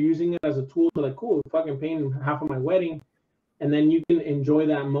 right? You're using it as a tool to, like, cool, fucking paying half of my wedding, and then you can enjoy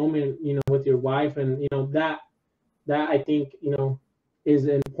that moment, with your wife, and that I think is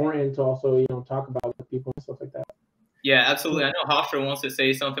important to also talk about with people and stuff like that. Yeah, absolutely. I know Hofstra wants to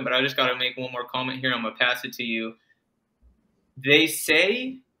say something, but I just got to make one more comment here. I'm gonna pass it to you. They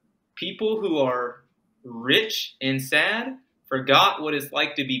say people who are rich and sad forgot what it's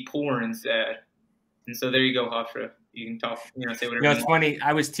like to be poor and sad. And so there you go, Hofstra. You can talk, say whatever. It's funny.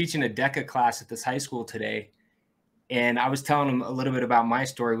 I was teaching a DECA class at this high school today, and I was telling them a little bit about my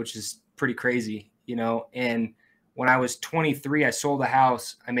story, which is pretty crazy, and when I was 23, I sold a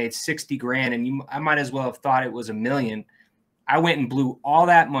house. I made 60 grand, and I might as well have thought it was $1 million. I went and blew all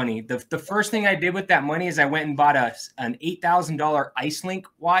that money. The first thing I did with that money is I went and bought an $8,000 IceLink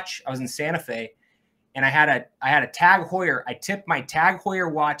watch. I was in Santa Fe, and I had a Tag Heuer. I tipped my Tag Heuer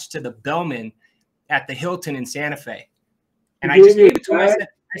watch to the bellman at the Hilton in Santa Fe, and I just gave it to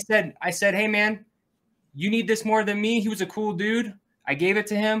him. I said, hey man, you need this more than me. He was a cool dude. I gave it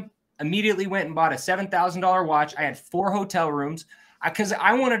to him. Immediately went and bought a $7,000 watch. I had 4 hotel rooms because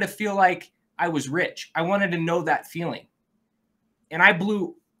I wanted to feel like I was rich. I wanted to know that feeling. And I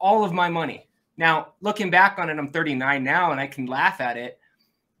blew all of my money. Now, looking back on it, I'm 39 now and I can laugh at it,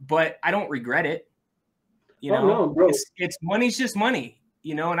 but I don't regret it. No, bro. It's money's just money,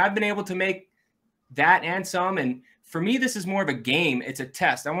 and I've been able to make that and some. And for me, this is more of a game. It's a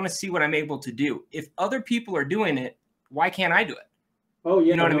test. I want to see what I'm able to do. If other people are doing it, why can't I do it? Oh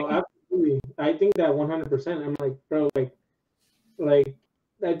yeah, you know what I mean? Absolutely. I think that 100%. I'm like, bro, like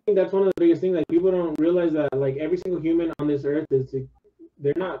I think that's one of the biggest things. Like, people don't realize that, like, every single human on this earth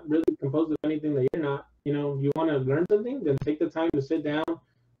they're not really composed of anything that you're not. You want to learn something, then take the time to sit down,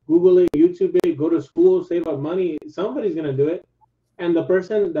 Google it, YouTube it, go to school, save up money. Somebody's gonna do it, and the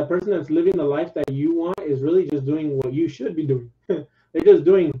person that's living the life that you want is really just doing what you should be doing. They're just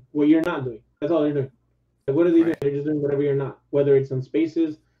doing what you're not doing. That's all they're doing. Like, what are they doing? They're just doing whatever you're not. Whether it's in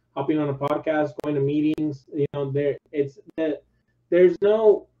spaces, hopping on a podcast, going to meetings, there's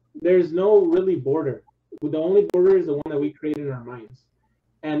no really border. The only border is the one that we create in our minds.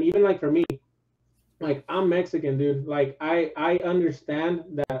 And even, like, for me, like, I'm Mexican, dude. Like, I understand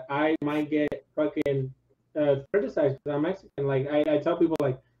that I might get fucking criticized because I'm Mexican. Like, I tell people,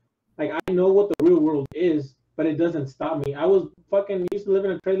 like I know what the real world is, but it doesn't stop me. I was fucking used to live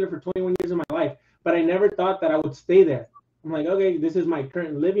in a trailer for 21 years of my life, but I never thought that I would stay there. I'm like, okay, this is my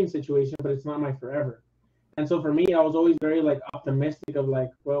current living situation, but it's not my forever. And so for me, I was always very, like, optimistic of, like,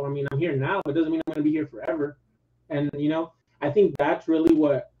 well, I mean, I'm here now, but it doesn't mean I'm going to be here forever. And, I think that's really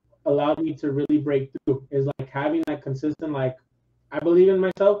what allowed me to really break through, is, like, having that consistent, like, I believe in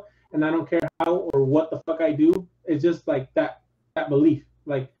myself and I don't care how or what the fuck I do. It's just, like, that belief.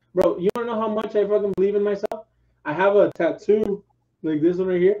 Like, bro, you don't know how much I fucking believe in myself? I have a tattoo, like this one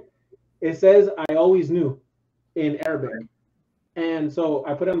right here. It says, I always knew, in Arabic. And so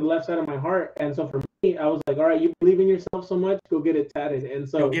I put it on the left side of my heart. And so for me, I was like, all right, you believe in yourself so much, go get it tatted. And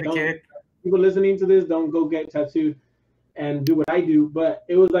so people listening to this, don't go get tattooed and do what I do. But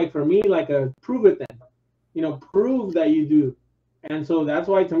it was like, for me, like, a prove it then. Prove that you do. And so that's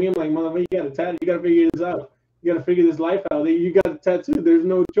why, to me, I'm like, motherfucker, you got to tattoo. You got to figure this out. You got to figure this life out. You got a tattoo. There's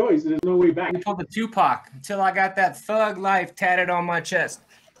no choice. There's no way back. I told the Tupac until I got that thug life tatted on my chest.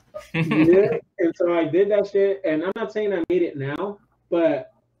 Yeah, and so I did that shit, and I'm not saying I made it now,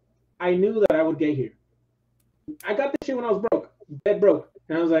 but I knew that I would get here. I got this shit when I was broke, dead broke,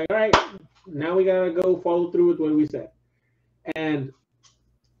 and I was like, all right, now we gotta go follow through with what we said. And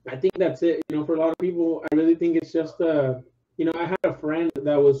I think that's it. For a lot of people, I really think it's just I had a friend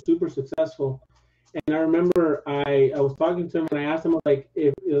that was super successful, and I remember I was talking to him, and I asked him, like,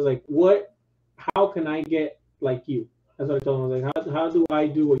 if it was like, how can I get like you? That's what I told him. I was like, how do I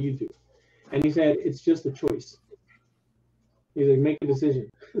do what you do? And he said, it's just a choice. He's like, make a decision.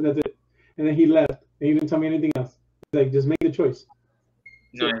 That's it. And then he left. And he didn't tell me anything else. He's like, just make the choice.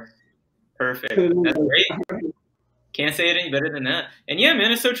 Nice. Perfect. That's great. Can't say it any better than that. And yeah,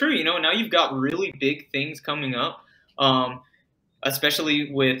 man, it's so true. Now you've got really big things coming up,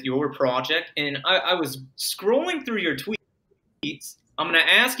 especially with your project. And I was scrolling through your tweets. I'm going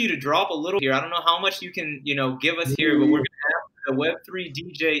to ask you to drop a little here. I don't know how much you can, give us here, but we're going to have a Web3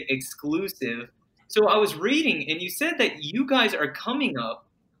 DJ exclusive. So I was reading, and you said that you guys are coming up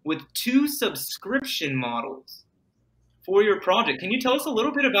with 2 subscription models for your project. Can you tell us a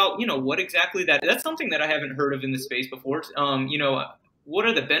little bit about, what exactly that's something that I haven't heard of in the space before. What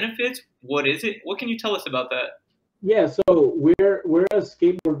are the benefits? What is it? What can you tell us about that? Yeah, so we're a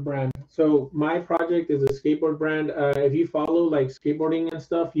skateboard brand. So my project is a skateboard brand. If you follow like skateboarding and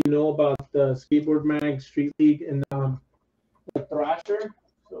stuff, you know about the Skateboard Mag, Street League, and the Thrasher.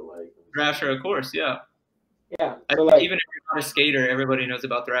 So like Thrasher, of course, yeah. Yeah. I So think like even if you're not a skater, everybody knows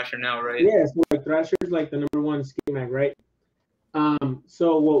about Thrasher now, right? yeah, so like Thrasher is like the #1 skate mag, right?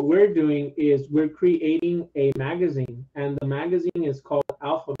 So what we're doing is we're creating a magazine, and the magazine is called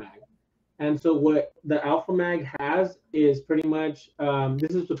Alpha Mag. And so what the Alpha Mag has is pretty much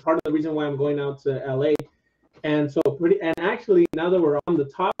this is the part of the reason why I'm going out to LA. And so and actually now that we're on the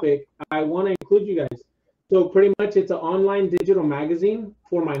topic, I want to include you guys. So pretty much it's an online digital magazine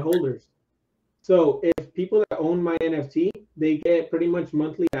for my holders. So if people that own my NFT, they get pretty much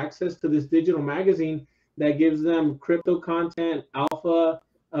monthly access to this digital magazine that gives them crypto content, alpha,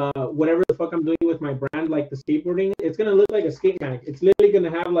 whatever the fuck I'm doing with my brand, like the skateboarding. It's gonna look like a skate mag. It's literally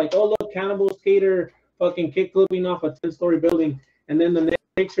gonna have like, oh look, Cannibal skater fucking kick flipping off a 10-story building, and then the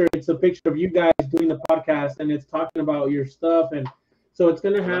next picture, it's a picture of you guys doing the podcast, and it's talking about your stuff, and so it's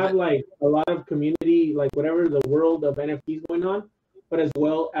gonna have like a lot of community, like whatever the world of NFTs going on, but as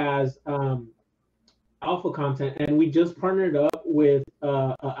well as alpha content. And we just partnered up with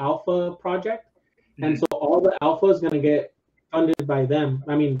a alpha project, and so all the alpha is going to get funded by them.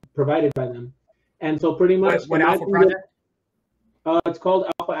 I mean, provided by them. And so pretty much what alpha project? It's called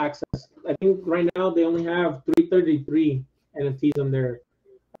Alpha Access. I think right now they only have 333 NFTs on their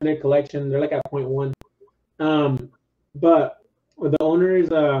collection. They're like at 0.1. But the owner is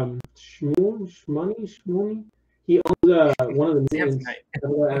Shmoney. He owns one of the millions. I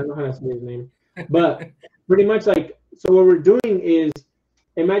don't know how to say his name. But pretty much like, so what we're doing is,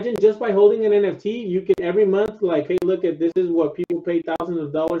 imagine just by holding an NFT, you can every month like, hey, look at this is what people pay thousands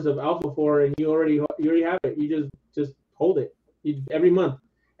of dollars of alpha for, and you already have it. You just hold it. Every month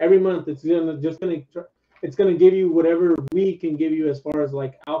it's gonna give you whatever we can give you as far as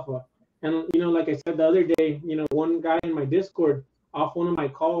like alpha. And you know, like I said the other day, you know, one guy in my Discord off one of my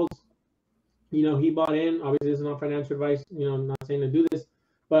calls, you know, he bought in. Obviously, this is not financial advice. You know, I'm not saying to do this.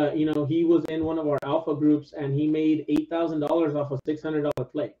 But, you know, he was in one of our alpha groups, and he made $8,000 off a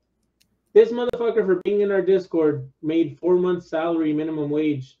 $600 play. This motherfucker, for being in our Discord, made 4 months salary minimum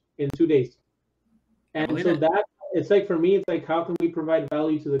wage in 2 days. And so that, it's like, for me, it's like, how can we provide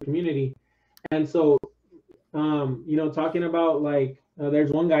value to the community? And so, you know, talking about like,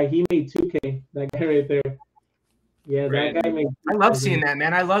 there's one guy, he made 2K, that guy right there. Yeah, that guy made. I love seeing that,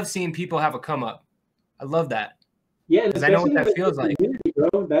 man. I love seeing people have a come up. I love that. Yeah, because I know what that feels like,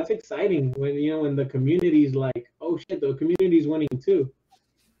 bro. That's exciting when, you know, when the community's like, oh shit, the community's winning too.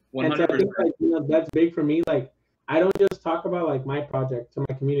 100%. And so I think like, you know, that's big for me. Like, I don't just talk about like my project to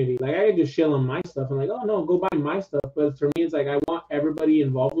my community. Like, I can just chill on my stuff and like, oh no, go buy my stuff. But for me, it's like I want everybody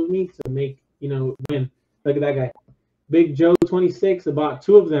involved with me to make, you know, win. Look at that guy, Big Joe 26. I bought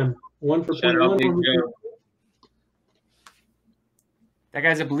 2 of them, one for 0.1. That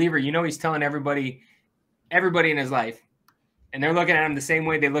guy's a believer. You know, he's telling everybody in his life, and they're looking at him the same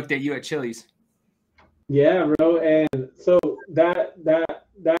way they looked at you at Chili's. Yeah, bro. And so that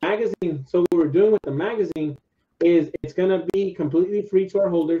magazine, so what we're doing with the magazine is it's gonna be completely free to our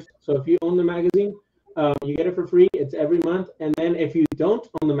holders. So if you own the magazine, you get it for free. It's every month. And then if you don't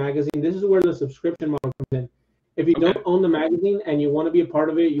own the magazine, this is where the subscription model comes in. If you don't own the magazine and you want to be a part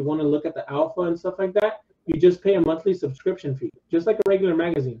of it, you want to look at the alpha and stuff like that, you just pay a monthly subscription fee, just like a regular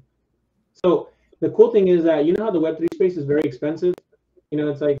magazine. So the cool thing is that, you know how the Web3 space is very expensive? You know,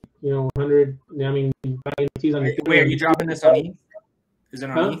 it's like, you know, 100, I mean, you buy NFTs on Wait, are you dropping this on ETH? Is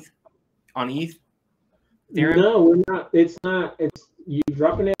it on ETH? On ETH? Ethereum? No, we're not. It's not. It's you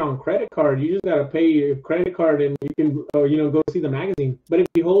dropping it on credit card. You just got to pay your credit card and you can, you know, go see the magazine. But if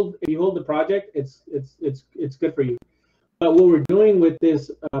you hold the project, it's good for you. But what we're doing with this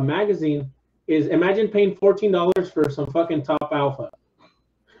magazine is, imagine paying $14 for some fucking top alpha.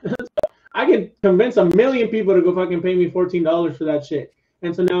 I can convince 1 million people to go fucking pay me $14 for that shit.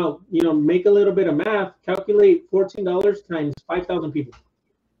 And so now, you know, make a little bit of math, calculate $14 times 5,000 people.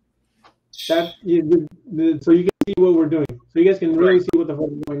 That so you can see what we're doing. So you guys can really see what the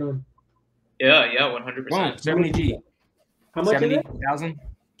fuck is going on. Yeah, 100%. 70G. How much 70,000?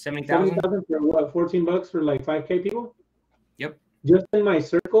 70,000 for what? $14 for like 5K people? Yep. Just in my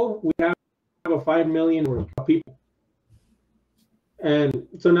circle, we have a 5 million worth of people. And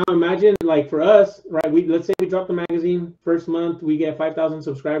so now imagine, like, for us, right? Let's say we drop the magazine first month, we get 5,000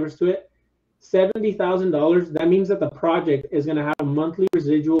 subscribers to it. $70,000. That means that the project is going to have a monthly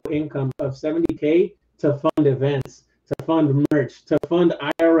residual income of $70K to fund events, to fund merch, to fund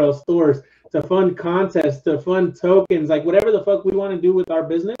IRL stores, to fund contests, to fund tokens, like whatever the fuck we want to do with our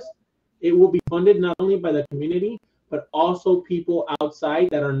business. It will be funded not only by the community, but also people outside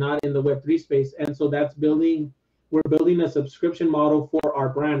that are not in the Web3 space. And so we're building a subscription model for our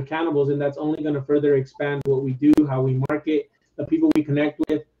brand Cannibals, and that's only going to further expand what we do, how we market, the people we connect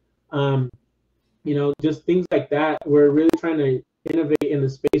with, just things like that. We're really trying to innovate in the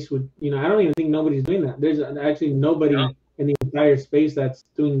space with, I don't even think nobody's doing that. There's actually nobody in the entire space that's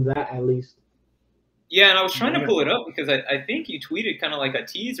doing that, at least. Yeah, and I was trying to pull it up because I think you tweeted kind of like a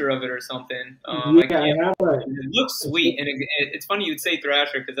teaser of it or something. I have it looks sweet, and it's funny you'd say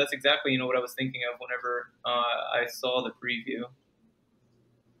Thrasher because that's exactly what I was thinking of whenever I saw the preview.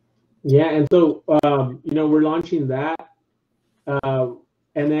 Yeah, and so we're launching that, and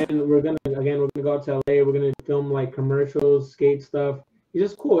then we're gonna go out to LA. We're gonna film like commercials, skate stuff. It's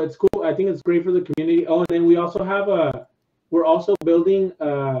just cool. It's cool. I think it's great for the community. Oh, and then we also have we're also building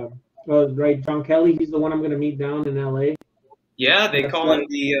right, John Kelly. He's the one I'm going to meet down in LA. Yeah, they call him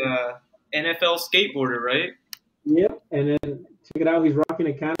the NFL skateboarder, right? Yep. And then check it out. He's rocking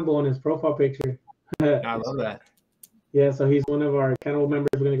a Cannibal in his profile picture. I love that. Yeah, so he's one of our Cannibal members.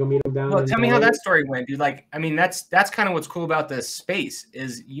 We're going to go meet him down. Well, tell me how that story went, dude. Like, I mean, that's kind of what's cool about this space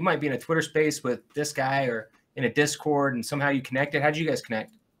is you might be in a Twitter space with this guy or in a Discord, and somehow you connected. How'd you guys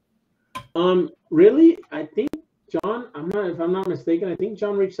connect? Really, I think John, if I'm not mistaken, I think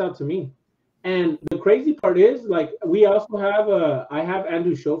John reached out to me. And the crazy part is, like, we also have I have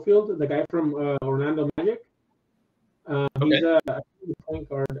Andrew Schofield, the guy from Orlando Magic. He's a point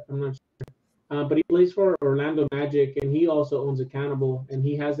guard. I'm not sure, but he plays for Orlando Magic, and he also owns a Cannibal, and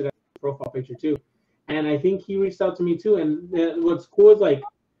he has it as a profile picture too. And I think he reached out to me too. And what's cool is, like,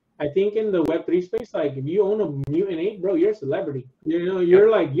 I think in the Web3 space, like, if you own a mutant ape, bro, you're a celebrity. You're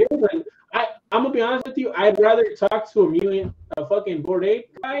like, I'm gonna be honest with you. I'd rather talk to a fucking Bored Ape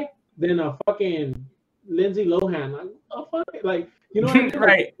guy than a fucking Lindsay Lohan. Like, you know what I mean?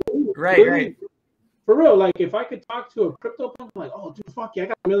 Right. Really, for real. Like, if I could talk to a crypto punk, I'm like, oh, dude, fuck yeah, I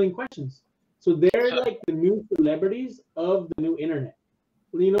got a million questions. So they're like the new celebrities of the new internet.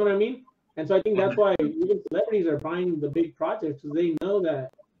 You know what I mean? And so I think that's why even celebrities are buying the big projects because they know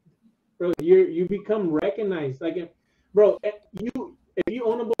that, bro, you become recognized. Like, if you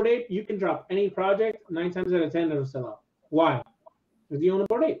own a Bored Ape, you can drop any project. 9 times out of 10, it'll sell out. Why? Because you own a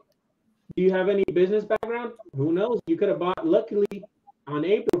Bored Ape. Do you have any business background? Who knows? You could have bought, luckily, on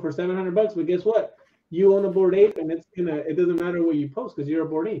April for $700, but guess what? You own a Bored Ape, and it doesn't matter what you post because you're a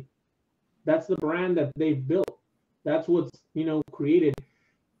Bored Ape. That's the brand that they've built. That's what's created.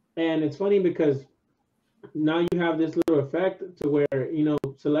 And it's funny because now you have this little effect to where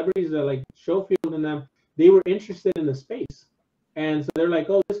celebrities that like Schofield and them, they were interested in the space. And so they're like,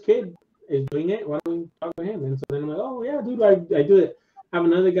 oh, this kid is doing it. Why don't we talk to him? And so then I'm like, oh, yeah, dude, I do it. I have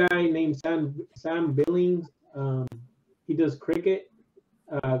another guy named Sam Billings. He does cricket.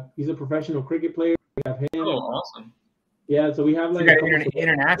 He's a professional cricket player. We have him. Oh, awesome. Yeah, so we have like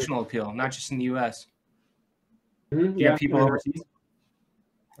international appeal, not just in the U.S. Mm-hmm, yeah, people overseas.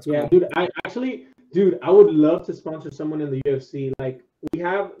 That's cool. Dude, I would love to sponsor someone in the UFC. Like, we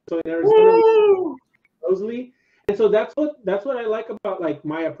have, so in Arizona, supposedly. And so that's what I like about like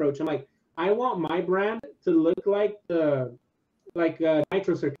my approach. I'm like, I want my brand to look like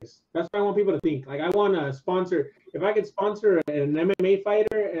Nitro Circus. That's what I want people to think. Like, I want to sponsor. If I could sponsor an MMA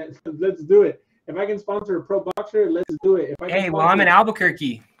fighter, let's do it. If I can sponsor a pro boxer, let's do it. I'm in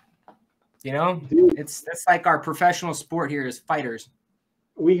Albuquerque. Dude, that's like our professional sport here is fighters.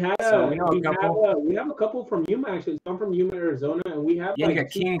 We have a couple from Yuma actually. Some from Yuma, Arizona, and we have you got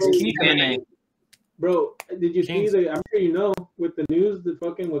Kings MMA. Bro, did you see I'm sure you know with the news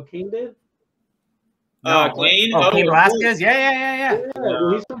what Kane did? Kane? Kane Velasquez? Yeah.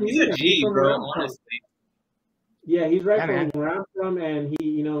 Well, he's a G, bro, honestly. Yeah, he's right from where I'm from, and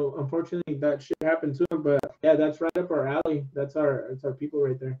he, unfortunately that shit happened to him. But yeah, that's right up our alley. That's our people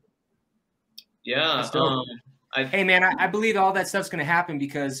right there. Yeah. Hey man, I believe all that stuff's gonna happen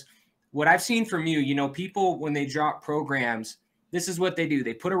because what I've seen from you, people when they drop programs, this is what they do.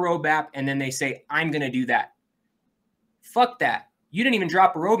 They put a roadmap and then they say, I'm going to do that. Fuck that. You didn't even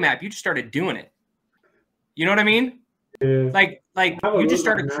drop a roadmap. You just started doing it. You know what I mean? Yeah. Like you just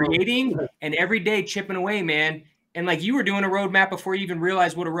started creating and every day chipping away, man. And like you were doing a roadmap before you even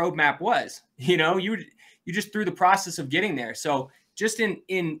realized what a roadmap was. You just through the process of getting there. So just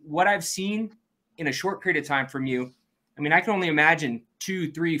in what I've seen in a short period of time from you, I mean, I can only imagine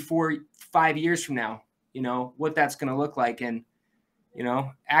 2, 3, 4, 5 years from now, what that's going to look like. And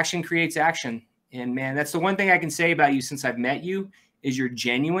action creates action. And man, that's the one thing I can say about you since I've met you is you're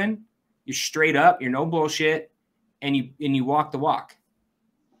genuine, you're straight up, you're no bullshit, and you walk the walk.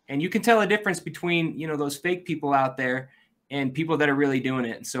 And you can tell a difference between, those fake people out there and people that are really doing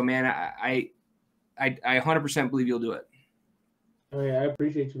it. And so, man, I I 100% believe you'll do it. Oh yeah, I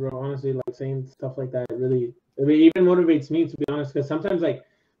appreciate you, bro. Honestly, like saying stuff like that really, I mean, even motivates me, to be honest. Because sometimes, like,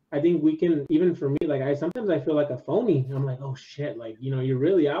 I think we can, even for me, like, sometimes I feel like a phony. I'm like, oh shit, like, you know, you're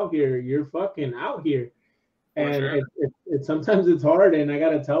really out here. You're fucking out here. And sure. it sometimes it's hard, and I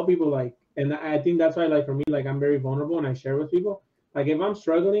gotta tell people, like, and I think that's why, like, for me, like, I'm very vulnerable and I share with people. Like, if I'm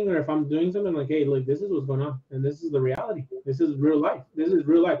struggling or if I'm doing something, like, hey, look, this is what's going on, and this is the reality. This is real life. This is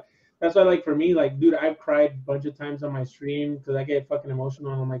real life. That's why, like, for me, like, dude, I've cried a bunch of times on my stream because I get fucking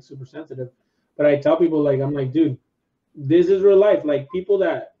emotional and I'm like super sensitive. But I tell people, like, I'm like, dude, this is real life. Like, people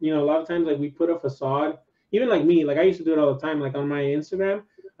that, you know, a lot of times, like, we put a facade. Even like me, like, I used to do it all the time. Like, on my Instagram,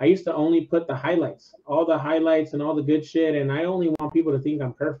 I used to only put the highlights, all the highlights and all the good shit, and I only want people to think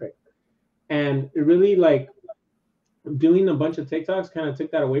I'm perfect. And it really, like, doing a bunch of TikToks kind of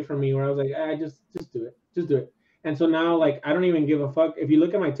took that away from me, where I was like, just do it. Just do it. And so now, like, I don't even give a fuck. If you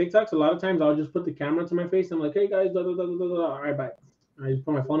look at my TikToks, a lot of times I'll just put the camera to my face. And I'm like, hey guys, blah, blah, blah, blah, blah. All right, bye. I just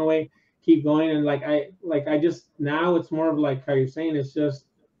put my phone away, keep going. And I just, now it's more of like how you're saying, it's just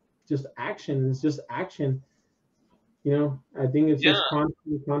action. It's just action. You know, I think it's just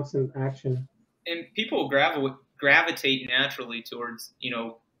constant action. And people gravitate naturally towards, you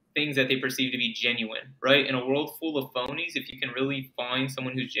know, things that they perceive to be genuine, right? In a world full of phonies, if you can really find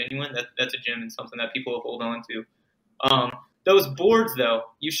someone who's genuine, that's a gem and something that people will hold on to. Those boards, though,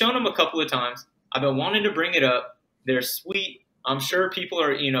 you've shown them a couple of times. I've been wanting to bring it up. They're sweet. I'm sure people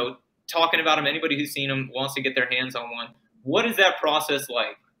are, you know, talking about them. Anybody who's seen them wants to get their hands on one. What is that process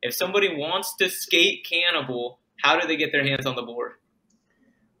like? If somebody wants to skate Cannibal, how do they get their hands on the board?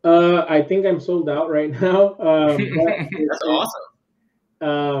 I think I'm sold out right now. That's awesome.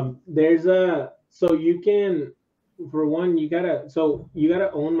 So you can, for one, you gotta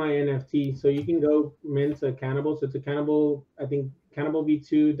own my NFT. So you can go mint a Cannibal. So it's a Cannibal, I think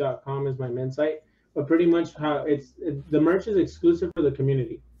cannibalv2.com is my mint site. But pretty much how the merch is exclusive for the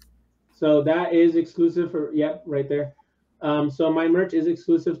community. So that is exclusive for, yep, right there. So my merch is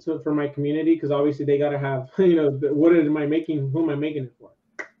exclusive for my community, because obviously they gotta have, you know, who am I making it for?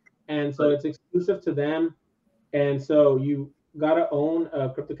 And so it's exclusive to them. And so you gotta own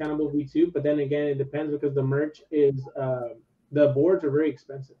Crypto Cannibal V2, but then again, it depends, because the merch is the boards are very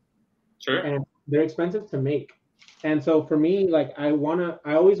expensive. Sure. And they're expensive to make. And so for me, like, I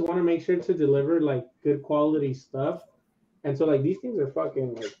always wanna make sure to deliver like good quality stuff. And so like these things are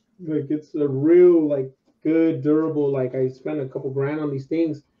fucking like it's a real like good durable. Like I spent a couple grand on these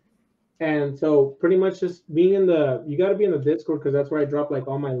things. And so pretty much just being you got to be in the Discord, because that's where I drop like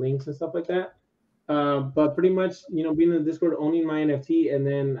all my links and stuff like that. But pretty much, you know, being in the Discord, owning my NFT, and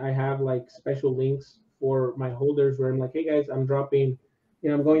then I have like special links for my holders where I'm like, hey guys, I'm dropping, you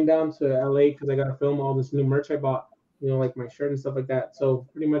know, I'm going down to LA because I got to film all this new merch I bought, you know, like my shirt and stuff like that. So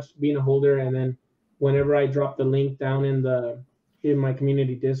pretty much being a holder, and then whenever I drop the link down in my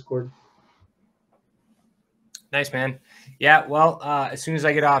community Discord. Nice, man. Yeah. Well, as soon as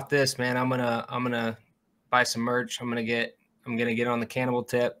I get off this, man, I'm gonna buy some merch. I'm gonna get on the Cannibal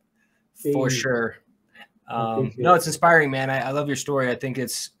tip for sure. No, it's inspiring, man. I love your story. I think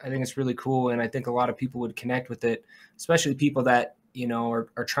it's really cool, and I think a lot of people would connect with it, especially people that, you know,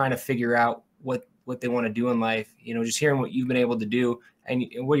 are trying to figure out what they want to do in life. You know, just hearing what you've been able to do, and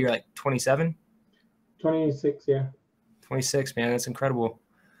what you're like 27, 26, yeah, 26, man. That's incredible.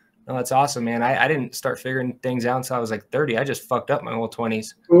 No, that's awesome, man. I didn't start figuring things out until I was like 30. I just fucked up my whole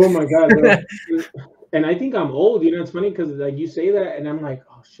 20s. Oh my God. And I think I'm old, you know, it's funny because like you say that and I'm like,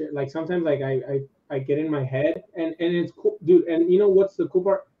 oh shit. Like sometimes like I get in my head and it's cool, dude. And you know what's the cool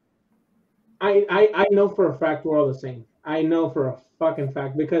part? I know for a fact we're all the same. I know for a fucking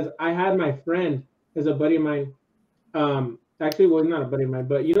fact, because I had my friend as a buddy of mine. Actually, well, not a buddy of mine,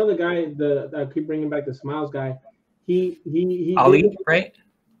 but you know the guy, I keep bringing back the Smiles guy. He Ali, did, right?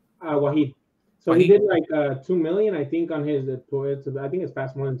 Wahid. So he did like 2 million, I think, on his. I think it's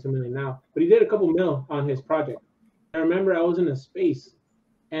past more than 2 million now. But he did a couple mil on his project. I remember I was in a space,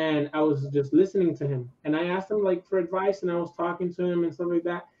 and I was just listening to him, and I asked him like for advice, and I was talking to him and stuff like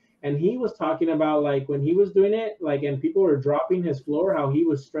that. And he was talking about like when he was doing it, like, and people were dropping his floor, how he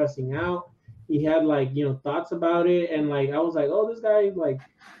was stressing out. He had like, you know, thoughts about it, and like I was like, oh, this guy like.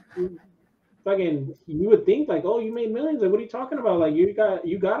 Fucking, you would think like, oh, you made millions. Like, what are you talking about? Like, you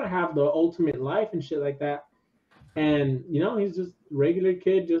gotta have the ultimate life and shit like that. And you know, he's just a regular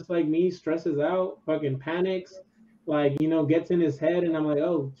kid, just like me, stresses out, fucking panics, like, you know, gets in his head, and I'm like,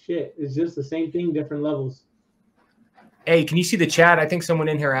 oh shit, it's just the same thing, different levels. Hey, can you see the chat? I think someone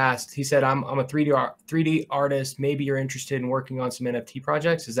in here asked. He said, I'm a 3D artist. Maybe you're interested in working on some NFT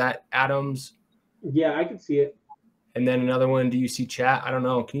projects. Is that Adams? Yeah, I can see it. And then another one, do you see chat? I don't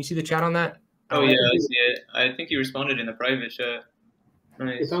know. Can you see the chat on that? Oh yeah, I see it. I think you responded in the private chat.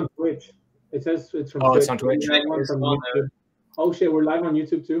 Nice. It's on Twitch. It says it's from Oh, Twitch. it's on Twitch. Oh shit, we're live on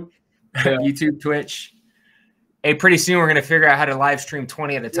YouTube too. Yeah. YouTube, Twitch. Hey, pretty soon we're gonna figure out how to live stream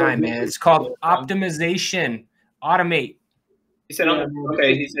 20 at a time, man. It's called optimization. Automate. He said,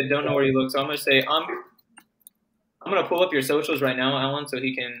 okay. He said, don't know where you look. So I'm gonna say, I'm gonna pull up your socials right now, Alan, so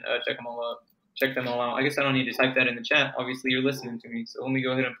he can check them all up. Check them all out. I guess I don't need to type that in the chat. Obviously, you're listening to me, so let me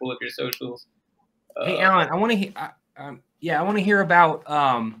go ahead and pull up your socials. Hey, Alan, I want to hear. I want to hear about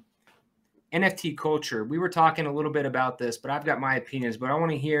NFT culture. We were talking a little bit about this, but I've got my opinions. But I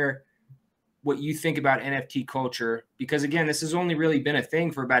want to hear what you think about NFT culture, because again, this has only really been a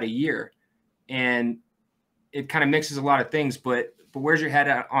thing for about a year, and it kind of mixes a lot of things. But where's your head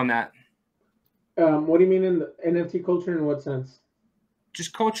at on that? What do you mean in the NFT culture? In what sense?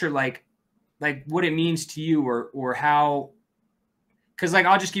 Just culture, like what it means to you, or how. Because like,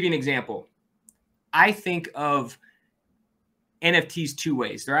 I'll just give you an example. I think of NFTs two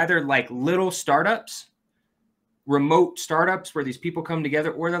ways. They're either like little startups, remote startups where these people come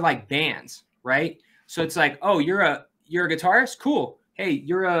together, or they're like bands, right? So it's like, oh, you're a guitarist? Cool. Hey,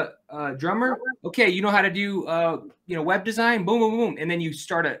 you're a drummer? Okay, you know how to do web design? Boom, boom, boom. And then you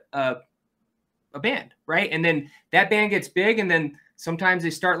start a band, right? And then that band gets big, and then sometimes they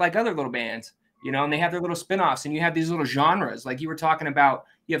start like other little bands, and they have their little spin-offs, and you have these little genres. Like you were talking about,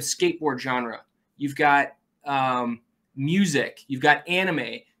 you have skateboard genre. You've got music, you've got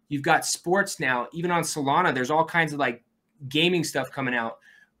anime, you've got sports now. Even on Solana, there's all kinds of like gaming stuff coming out.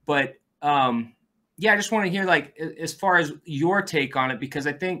 But yeah, I just want to hear like as far as your take on it, because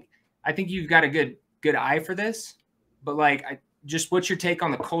I think you've got a good eye for this. But like, just what's your take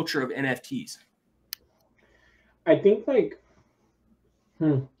on the culture of NFTs? I think like,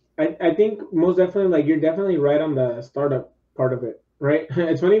 I think most definitely like you're definitely right on the startup part of it, right?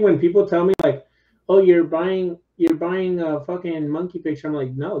 It's funny when people tell me like, oh, you're buying a fucking monkey picture. I'm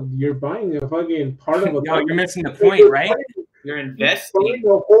like, no, you're buying a fucking part of a. No, you're missing the point, right? You're investing in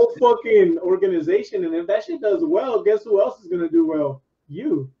a whole fucking organization, and if that shit does well, guess who else is gonna do well?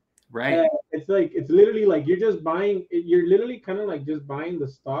 You, right? It's literally like you're just buying. You're literally kind of like just buying the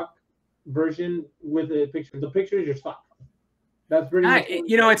stock version with the picture. The picture is your stock. That's pretty much.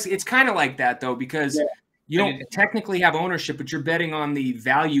 It's kind of like that though, because you don't technically have ownership, but you're betting on the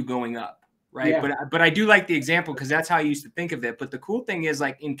value going up. Right. Yeah. But I do like the example because that's how I used to think of it. But the cool thing is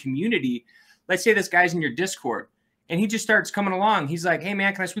like in community, let's say this guy's in your Discord and he just starts coming along. He's like, hey,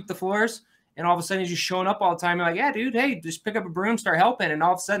 man, can I sweep the floors? And all of a sudden he's just showing up all the time. You're like, yeah, dude, hey, just pick up a broom, start helping. And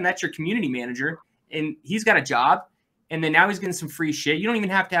all of a sudden that's your community manager and he's got a job. And then now he's getting some free shit. You don't even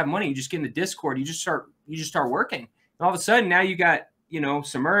have to have money. You just get in the Discord. You just start working. And all of a sudden now you got,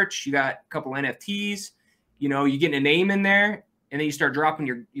 some merch. You got a couple NFTs. You're getting a name in there. And then you start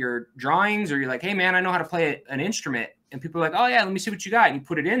dropping your drawings, or you're like, hey, man, I know how to play an instrument. And people are like, oh, yeah, let me see what you got. And you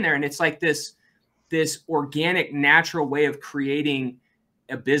put it in there. And it's like this organic, natural way of creating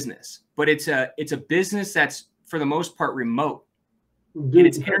a business. But it's a business that's, for the most part, remote. Dude, and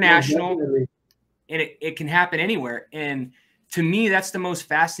it's international. Definitely. And it can happen anywhere. And to me, that's the most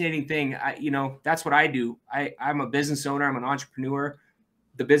fascinating thing. That's what I do. I'm a business owner. I'm an entrepreneur.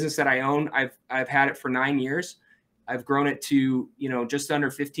 The business that I own, I've had it for 9 years. I've grown it to, just under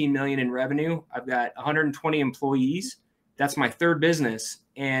 15 million in revenue. I've got 120 employees. That's my third business.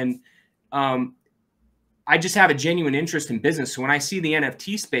 And I just have a genuine interest in business. So when I see the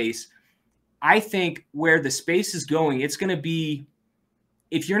NFT space, I think where the space is going, it's going to be,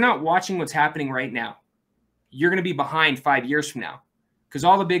 if you're not watching what's happening right now, you're going to be behind 5 years from now. Because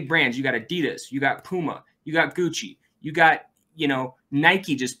all the big brands, you got Adidas, you got Puma, you got Gucci, you got,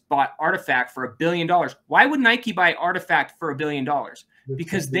 Nike just bought Artifact for $1 billion. Why would Nike buy Artifact for $1 billion?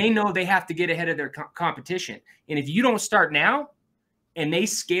 Because they know they have to get ahead of their competition. And if you don't start now and they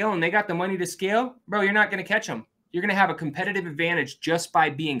scale and they got the money to scale, bro, you're not going to catch them. You're going to have a competitive advantage just by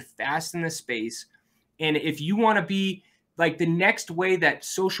being fast in this space. And if you want to be like the next way that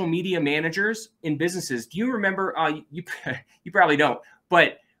social media managers in businesses, do you remember, you probably don't,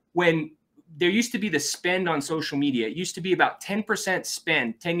 but when there used to be the spend on social media. It used to be about 10%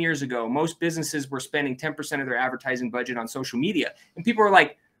 spend 10 years ago. Most businesses were spending 10% of their advertising budget on social media. And people were like,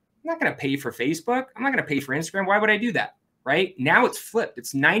 I'm not going to pay for Facebook. I'm not going to pay for Instagram. Why would I do that? Right? Now it's flipped.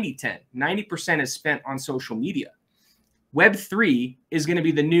 It's 90-10. 90% is spent on social media. Web3 is going to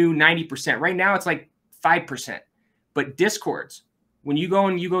be the new 90%. Right now it's like 5%. But Discords, when you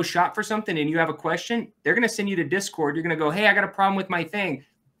go shop for something and you have a question, they're going to send you to Discord. You're going to go, hey, I got a problem with my thing.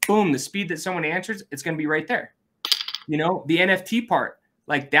 Boom, the speed that someone answers, it's going to be right there. The NFT part,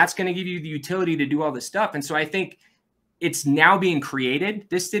 like that's going to give you the utility to do all this stuff. And so I think it's now being created.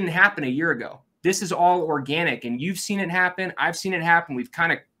 This didn't happen a year ago. This is all organic, and you've seen it happen. I've seen it happen. We've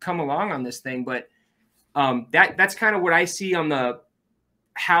kind of come along on this thing, but that's kind of what I see on the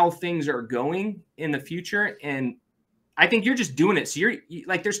how things are going in the future. And I think you're just doing it. So you're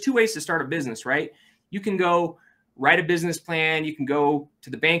like, there's two ways to start a business, right? You can go write a business plan. You can go to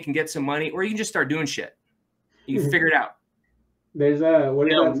the bank and get some money, or you can just start doing shit. You can figure it out. There's what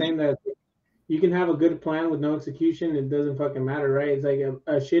is that saying that you can have a good plan with no execution? It doesn't fucking matter, right? It's like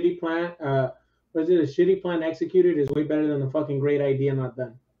a shitty plan. What is it? A shitty plan executed is way better than a fucking great idea not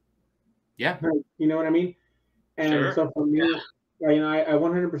done. Yeah. You know what I mean? And so for me, you know, I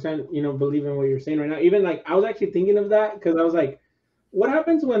 100%, you know, believe in what you're saying right now. Even like, I was actually thinking of that because I was like, what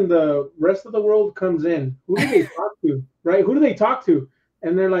happens when the rest of the world comes in? Who do they talk to, right? Who do they talk to?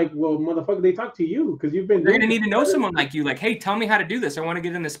 And they're like, well, motherfucker, they talk to you because you've been. They're gonna need to know someone like you. Like, hey, tell me how to do this. I want to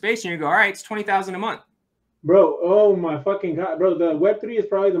get in the space. And you go, all right, it's $20,000 a month, bro. Oh my fucking god, bro. The Web3 is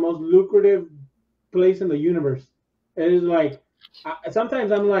probably the most lucrative place in the universe. It is like,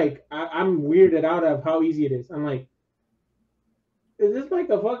 sometimes I'm like, I'm weirded out of how easy it is. I'm like, is this like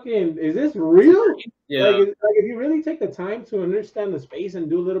a fucking? Is this real? Yeah. Like if you really take the time to understand the space and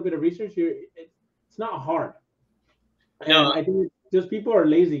do a little bit of research, it's not hard. No, I think just people are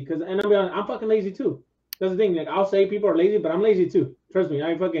lazy I'm fucking lazy too. That's the thing. Like, I'll say people are lazy, but I'm lazy too. Trust me.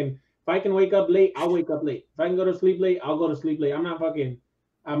 If I can wake up late, I'll wake up late. If I can go to sleep late, I'll go to sleep late. I'm not fucking.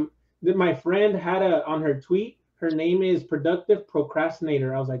 My friend had on her tweet. Her name is Productive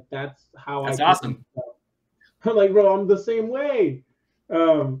Procrastinator. I was like, that's how That's awesome. I'm like, bro, I'm the same way.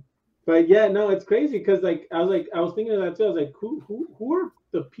 But yeah, no, it's crazy because I was thinking of that too. I was like, who are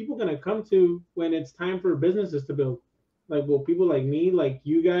the people gonna come to when it's time for businesses to build? Like, well, people like me, like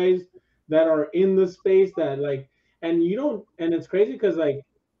you guys that are in the space that like, and it's crazy because like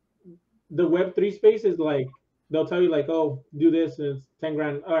the Web3 space is like, they'll tell you like, oh, do this and it's 10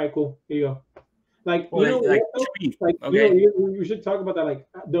 grand. All right, cool. Here you go. Like, well, okay. You should talk about that. Like,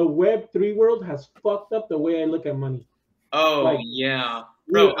 the Web3 world has fucked up the way I look at money. Oh, like, yeah.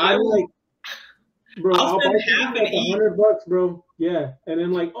 Bro, I'll buy something like $100, bro. Yeah. And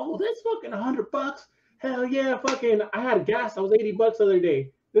then like, oh, that's fucking $100. Hell yeah, fucking, I had gas. I was $80 the other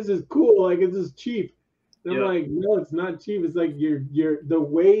day. This is cool. Like, this is cheap. And I'm like, no, it's not cheap. It's like you're the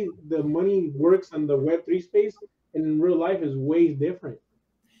way the money works on the Web3 space and in real life is way different.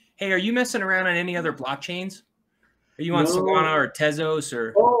 Hey, are you messing around on any other blockchains? Are you on Solana or Tezos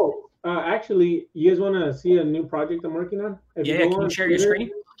or? Oh, actually, you guys want to see a new project I'm working on? Can you share your screen?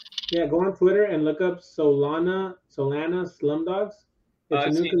 Yeah, go on Twitter and look up Solana Slumdogz.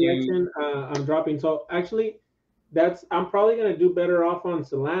 It's a new collection I'm dropping. So actually, I'm probably gonna do better off on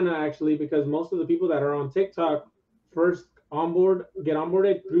Solana actually because most of the people that are on TikTok first get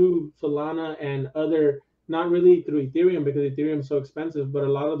onboarded through Solana and other. Not really through Ethereum because Ethereum is so expensive, but a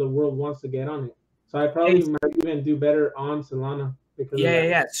lot of the world wants to get on it. So I probably might even do better on Solana because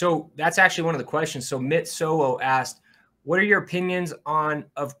yeah. So that's actually one of the questions. So Mit Solo asked, what are your opinions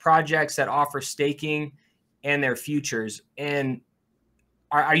of projects that offer staking and their futures? And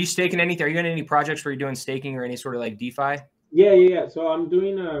are you staking anything? Are you in any projects where you're doing staking or any sort of like DeFi? Yeah. So I'm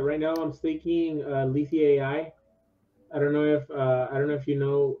doing right now. I'm staking Alethea AI. I don't know if you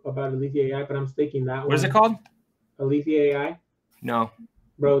know about Alethea AI, but I'm staking that one. What is it called? Alethea AI. No.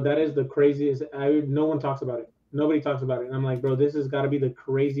 Bro, that is the craziest. No one talks about it. Nobody talks about it. And I'm like, bro, this has got to be the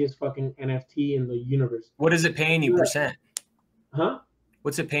craziest fucking NFT in the universe. What is it paying you percent? Huh?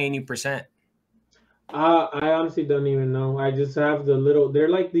 What's it paying you percent? I honestly don't even know. I just have they're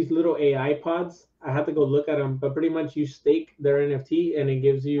like these little AI pods. I have to go look at them, but pretty much you stake their NFT and it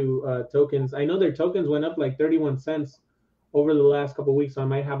gives you tokens. I know their tokens went up like 31 cents over the last couple of weeks, so I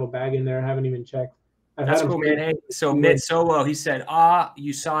might have a bag in there. I haven't even checked. That's cool, man. Hey, so Mit Solo, he said,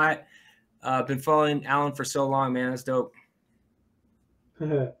 you saw it. Been following Alan for so long, man. That's dope.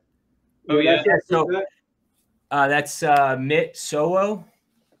 Oh, yeah. That's Mit Solo,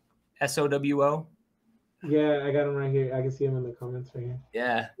 SOWO. Yeah, I got him right here. I can see him in the comments right here.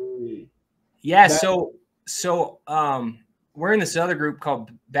 Yeah. Yeah, so we're in this other group called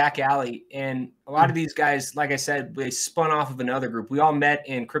Back Alley, and a lot of these guys, like I said, they spun off of another group. We all met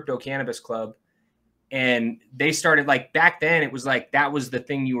in Crypto Cannabis Club, and they started like back then. It was like that was the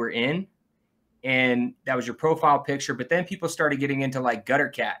thing you were in, and that was your profile picture. But then people started getting into like Gutter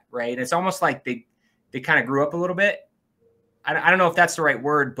Cat, right? And it's almost like they kind of grew up a little bit. I don't know if that's the right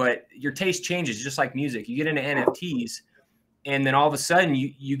word, but your taste changes just like music. You get into NFTs. And then all of a sudden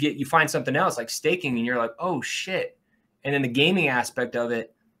you find something else like staking and you're like, oh shit. And then the gaming aspect of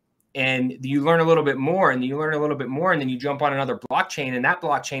it, and you learn a little bit more, and you learn a little bit more, and then you jump on another blockchain, and that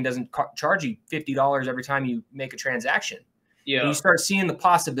blockchain doesn't charge you $50 every time you make a transaction. Yeah. And you start seeing the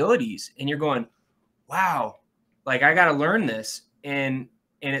possibilities, and you're going, wow, like I got to learn this. And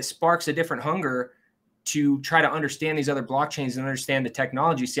it sparks a different hunger to try to understand these other blockchains and understand the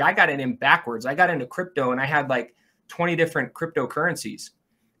technology. See, I got it in backwards. I got into crypto, and I had like 20 different cryptocurrencies.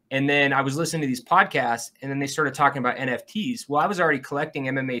 And then I was listening to these podcasts, and then they started talking about NFTs. Well, I was already collecting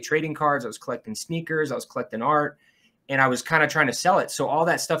MMA trading cards. I was collecting sneakers. I was collecting art, and I was kind of trying to sell it. So all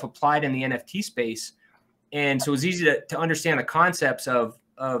that stuff applied in the NFT space. And so it was easy to understand the concepts of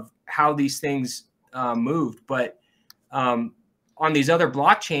how these things moved. But on these other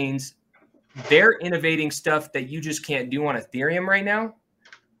blockchains, they're innovating stuff that you just can't do on Ethereum right now.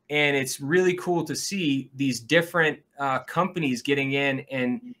 And it's really cool to see these different companies getting in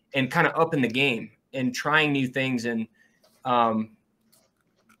and kind of up in the game and trying new things. And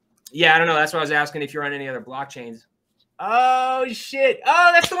yeah, I don't know. That's why I was asking if you're on any other blockchains. Oh shit!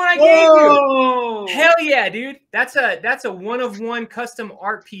 Oh, that's the one I gave you. Hell yeah, dude! That's a one-of-one custom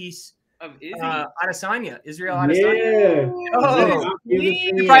art piece of Adesanya, Israel Adesanya. Yeah. Oh,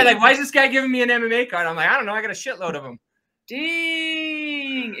 you're probably like, why is this guy giving me an MMA card? I'm like, I don't know. I got a shitload of them.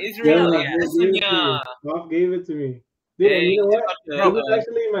 Dang, Israel Adesanya. Bob gave it to me. Dude, and you know what? It was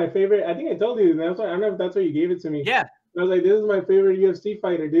actually my favorite. I think I told you. That's why I don't know if that's why you gave it to me. Yeah. I was like, this is my favorite UFC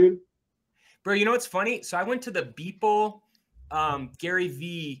fighter, dude. Bro, you know what's funny? So I went to the Beeple Gary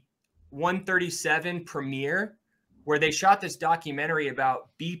V 137 premiere where they shot this documentary about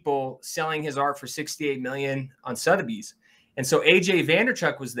Beeple selling his art for $68 million on Sotheby's. And so AJ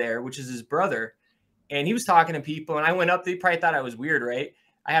Vanderchuk was there, which is his brother, and he was talking to people, and I went up, they probably thought I was weird, right?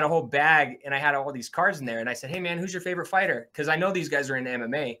 I had a whole bag and I had all these cards in there, and I said, hey man, who's your favorite fighter? Because I know these guys are in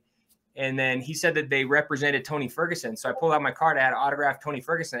MMA. And then he said that they represented Tony Ferguson. So I pulled out my card. I had autographed Tony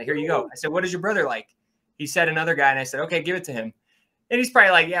Ferguson. Here you go. I said, what is your brother like? He said another guy. And I said, okay, give it to him. And he's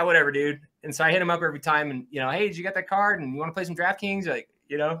probably like, yeah, whatever, dude. And so I hit him up every time. And, hey, did you get that card? And you want to play some DraftKings? Like,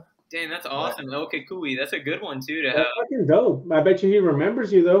 Dang, that's awesome. Okay, cool. That's a good one, too. That's fucking dope. I bet you he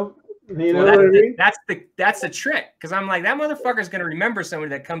remembers you, though. You know what I mean? That's the trick. Because I'm like, that motherfucker's going to remember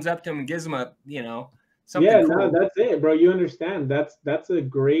somebody that comes up to him and gives him a, something cool. No, that's it, bro. You understand. That's a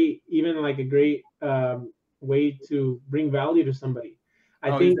great, even like a great way to bring value to somebody.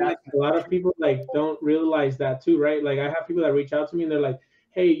 I think exactly. A lot of people like don't realize that too, right? Like I have people that reach out to me and they're like,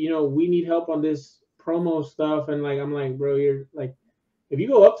 hey, we need help on this promo stuff. And like, I'm like, bro, you're like, if you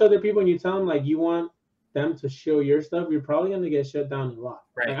go up to other people and you tell them like you want them to show your stuff, you're probably going to get shut down a lot.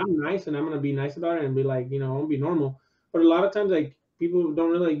 Right. Like, I'm nice and I'm going to be nice about it and be like, I won't be normal. But a lot of times, like, people don't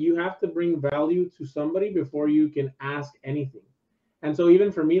really, you have to bring value to somebody before you can ask anything. And so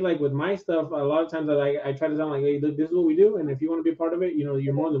even for me, like with my stuff, a lot of times I try to sound like, hey, look, this is what we do. And if you want to be a part of it,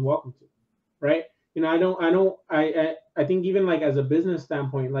 you're more than welcome to. Right. I think even like as a business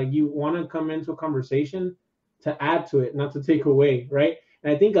standpoint, like you want to come into a conversation to add to it, not to take away. Right.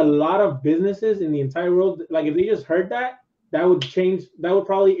 And I think a lot of businesses in the entire world, like if they just heard that would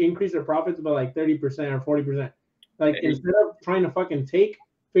probably increase their profits by like 30% or 40%. Like instead of trying to fucking take,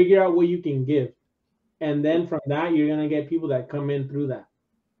 figure out what you can give. And then from that, you're going to get people that come in through that.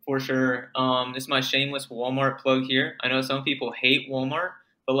 For sure. This is my shameless Walmart plug here. I know some people hate Walmart,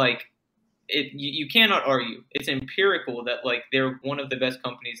 but like you cannot argue. It's empirical that like they're one of the best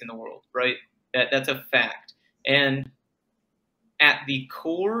companies in the world, right? That's a fact. And at the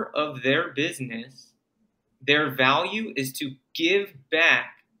core of their business, their value is to give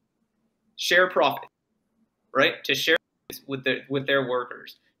back, share profit, right? To share with their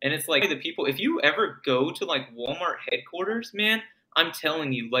workers. And it's like the people, if you ever go to like Walmart headquarters, man, I'm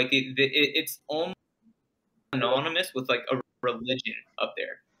telling you, like it's almost anonymous with like a religion up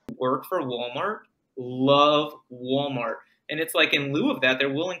there. Work for Walmart, love Walmart. And it's like in lieu of that,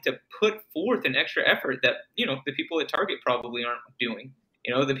 they're willing to put forth an extra effort that, the people at Target probably aren't doing.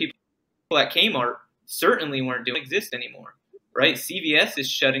 The people at Kmart certainly weren't doing exist anymore, right? CVS is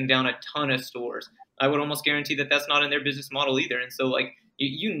shutting down a ton of stores. I would almost guarantee that that's not in their business model either. And so like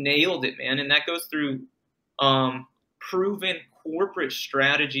you nailed it, man. And that goes through proven corporate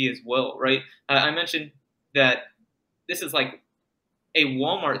strategy as well, right? I mentioned that this is like a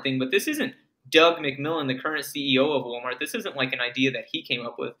Walmart thing, but this isn't Doug McMillon, the current CEO of Walmart. This isn't like an idea that he came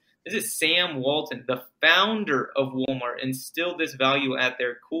up with. This is Sam Walton, the founder of Walmart, instilled this value at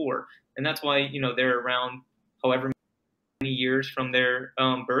their core. And that's why, they're around however many years from their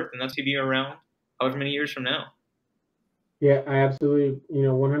birth, and that's to be around however many years from now. Yeah, I absolutely,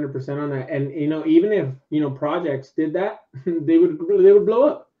 100% on that. And, even if, projects did that, they would blow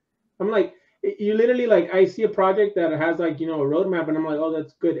up. I'm like, you literally like, I see a project that has like, you know, a roadmap, and I'm like, oh,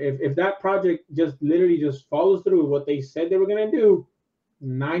 that's good. If that project just literally just follows through what they said they were gonna do,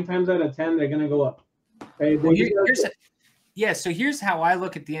 9 times out of 10 they're gonna go up. Well, so here's how I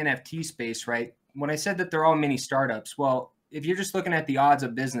look at the NFT space, right? When I said that they're all mini startups, well, if you're just looking at the odds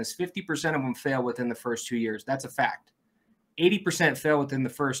of business, 50% of them fail within the first 2 years. That's a fact. 80% fail within the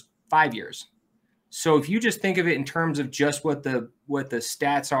first 5 years. So if you just think of it in terms of just what the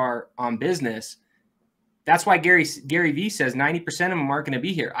stats are on business, that's why Gary Vee says 90% of them aren't going to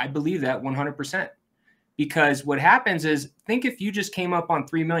be here. I believe that 100%. Because what happens is, think if you just came up on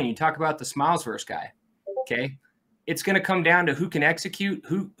 3 million, you talk about the Smilesverse guy, okay? It's going to come down to who can execute,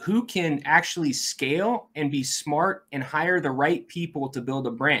 who can actually scale and be smart and hire the right people to build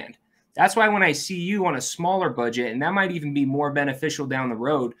a brand. That's why when I see you on a smaller budget, and that might even be more beneficial down the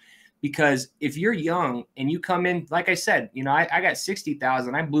road, because if you're young and you come in, like I said, you know, I got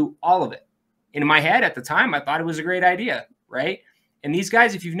 60,000, I blew all of it. In my head at the time, I thought it was a great idea, right? And these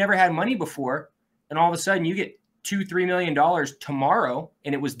guys, if you've never had money before, and all of a sudden you get $2-3 million tomorrow,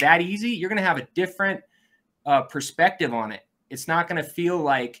 and it was that easy, you're going to have a different perspective on it. It's not going to feel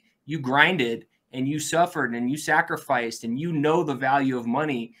like you grinded and you suffered and you sacrificed and you know the value of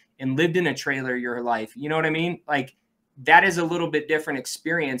money and lived in a trailer your life. You know what I mean? Like, that is a little bit different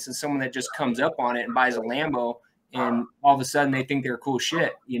experience than someone that just comes up on it and buys a Lambo and all of a sudden they think they're cool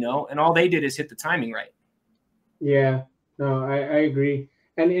shit, you know, and all they did is hit the timing right. Yeah, no, I agree.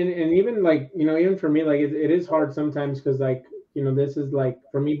 And even like, you know, even for me, like it is hard sometimes because like, you know, this is like,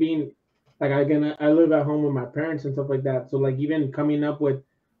 for me being like, I live at home with my parents and stuff like that. So like even coming up with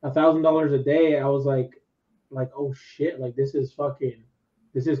 $1,000 a day, I was like, oh shit, like this is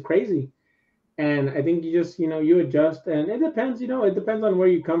crazy. And I think you just, you know, you adjust, and it depends, you know, it depends on where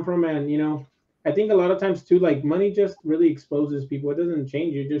you come from. And, you know, I think a lot of times too, like money just really exposes people. It doesn't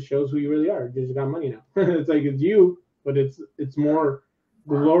change you, it just shows who you really are. You just got money now. It's like, it's you, but it's more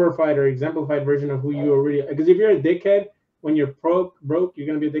glorified or exemplified version of who you are really. Because if you're a dickhead when you're broke, you're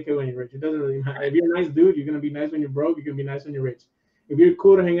going to be a dickhead when you're rich. It doesn't really matter. If you're a nice dude, you're going to be nice when you're broke. You're going to be nice when you're rich. If you're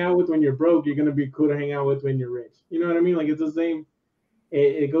cool to hang out with when you're broke, you're going to be cool to hang out with when you're rich. You know what I mean? Like, it's the same.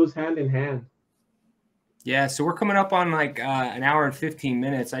 It goes hand in hand. Yeah, so we're coming up on like an hour and 15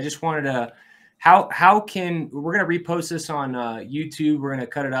 minutes. I just wanted to, we're going to repost this on YouTube. We're going to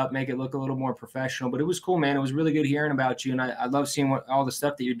cut it up, make it look a little more professional. But it was cool, man. It was really good hearing about you, and I love seeing all the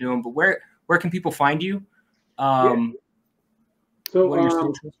stuff that you're doing. But where can people find you? So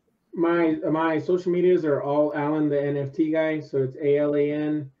my social medias are all Alan the NFT guy. So it's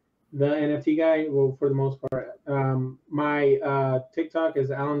ALAN the NFT guy. Well, for the most part, my TikTok is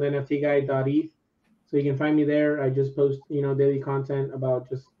AlanTheNFTGuy.eth. So you can find me there. I just post, you know, daily content about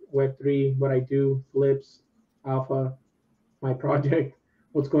just Web3, what I do, flips, alpha, my project,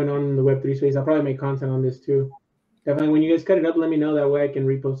 what's going on in the Web3 space. I'll probably make content on this too. Definitely, when you guys cut it up, let me know. That way I can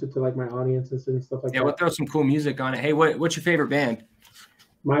repost it to like my audiences and stuff like that. Yeah, we'll throw some cool music on it. Hey, what's your favorite band?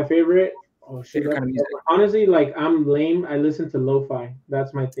 My favorite? Oh shit! Favorite kind of music. Honestly, like I'm lame. I listen to lo-fi.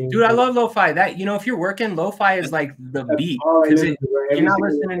 That's my thing. Dude, I love lo-fi. That, you know, if you're working, lo-fi is like the beat, because you're not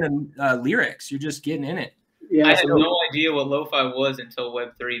listening to lyrics. You're just getting in it. Yeah, I had no idea what lo-fi was until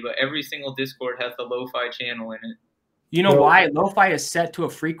Web3, but every single Discord has the lo-fi channel in it. You know why? Lo-fi is set to a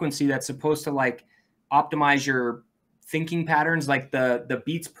frequency that's supposed to like optimize your thinking patterns. Like the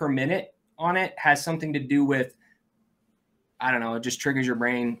beats per minute on it has something to do with, I don't know, it just triggers your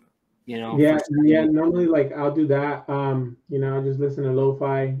brain, you know. Yeah. Normally, like I'll do that. You know, I'll just listen to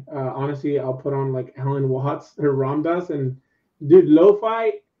lo-fi. Honestly, I'll put on like Alan Watts or Ram Dass, and dude,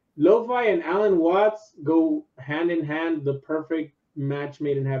 lo-fi and Alan Watts go hand in hand. The perfect match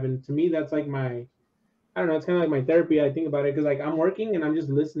made in heaven. To me, that's like my, I don't know, it's kind of like my therapy. I think about it because like I'm working and I'm just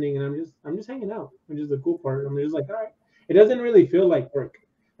listening and I'm just hanging out, which is the cool part. I'm just like, all right, it doesn't really feel like work.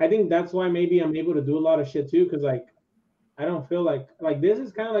 I think that's why maybe I'm able to do a lot of shit too, because like I don't feel like this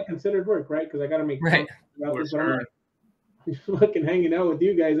is kind of like considered work, right? Because I got to make right. This, but I'm like, I'm just fucking hanging out with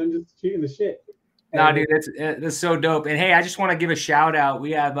you guys. I'm just shooting the shit. No, dude, that's so dope. And hey, I just want to give a shout out.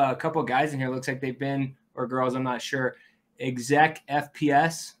 We have a couple of guys in here. Looks like they've been, or girls, I'm not sure. Exec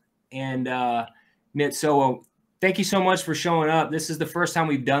FPS and Knit. So thank you so much for showing up. This is the first time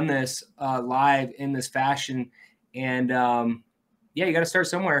we've done this live in this fashion, and yeah, you got to start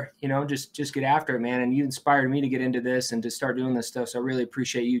somewhere. You know, just get after it, man. And you inspired me to get into this and to start doing this stuff. So I really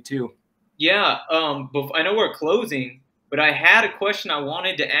appreciate you too. Yeah, but I know we're closing. But I had a question I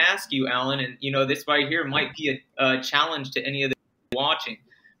wanted to ask you, Alan, and you know this right here might be a challenge to any of the watching.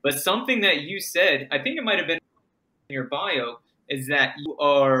 But something that you said, I think it might have been in your bio, is that you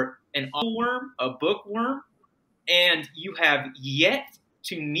are an worm, a bookworm, and you have yet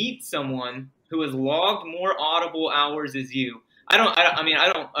to meet someone who has logged more Audible hours as you? I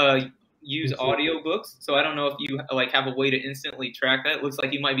don't use audiobooks, so I don't know if you like have a way to instantly track that. It looks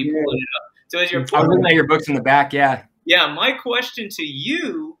like you might be pulling it up. So as you're I was looking at your books in the back, yeah. Yeah, my question to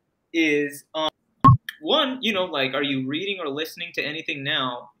you is, one, you know, like, are you reading or listening to anything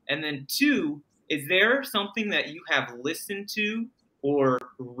now? And then two, is there something that you have listened to or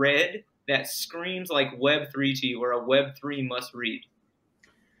read that screams like Web3 to you, or a Web3 must read?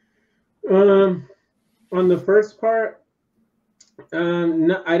 On the first part,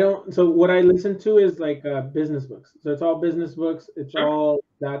 no, I don't. So what I listen to is like business books. So it's all business books. It's all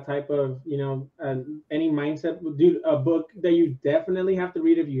that type of, you know, any mindset. Dude, a book that you definitely have to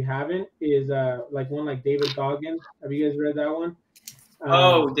read if you haven't is like one like David Goggins. Have you guys read that one?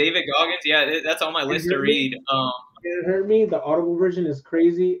 David Goggins. Yeah, that's on my list to read. It hurt me. The Audible version is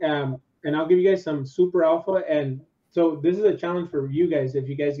crazy. And I'll give you guys some super alpha. And so this is a challenge for you guys. If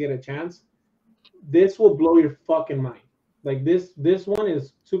you guys get a chance, this will blow your fucking mind. Like this one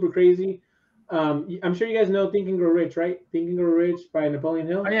is super crazy. I'm sure you guys know Think and Grow Rich, right? Think and Grow Rich by Napoleon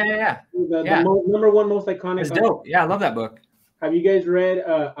Hill. Oh yeah. The number one most iconic. It's dope. Yeah, I love that book. Have you guys read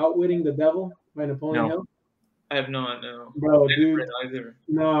Outwitting the Devil by Napoleon Hill? I have not. No, bro, dude. Read either.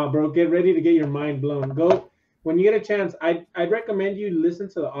 No, bro, get ready to get your mind blown. Go when you get a chance. I'd recommend you listen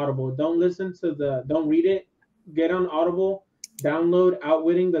to the Audible. Don't read it. Get on Audible. Download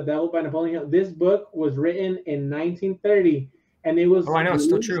Outwitting the Devil by Napoleon Hill. This book was written in 1930, and it was I know it's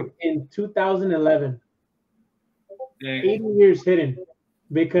still true in 2011. Dang. 80 years hidden,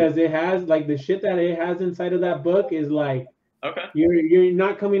 because it has like the shit that it has inside of that book is like, okay, you're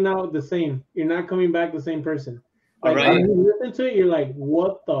not coming out the same. You're not coming back the same person. Like, all right. When you listen to it, you're like,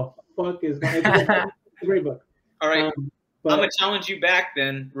 what the fuck is going on? It's a great book. All right. I'm gonna challenge you back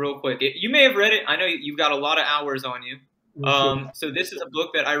then, real quick. You may have read it. I know you've got a lot of hours on you. So this is a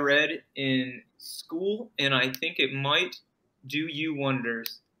book that I read in school, and I think it might do you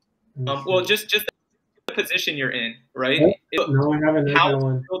wonders. Well, just the position you're in, right? No, I haven't read that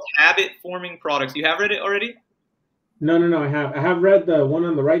one. Build habit-forming products. You have read it already? No, I have read the one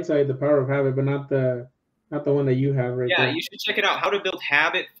on the right side, The Power of Habit, but not the one that you have right there. Yeah, you should check it out. How to build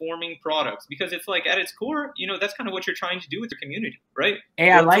habit-forming products, because it's like at its core, you know, that's kind of what you're trying to do with your community, right?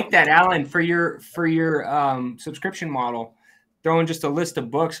 Hey, I like that, Alan, for your subscription model, throwing just a list of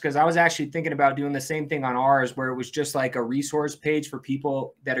books, because I was actually thinking about doing the same thing on ours, where it was just like a resource page for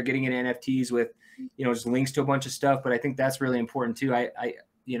people that are getting into NFTs with, you know, just links to a bunch of stuff. But I think that's really important too. I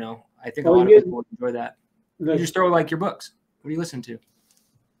think a lot of people would enjoy that. You just throw like your books. What do you listen to?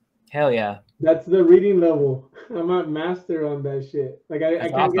 Hell yeah. That's the reading level. I'm not master on that shit. Like I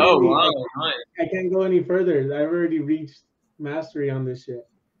can't I can't go any further. I've already reached mastery on this shit.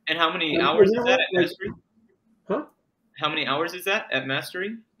 And how many hours is that at mastery? Huh? How many hours is that at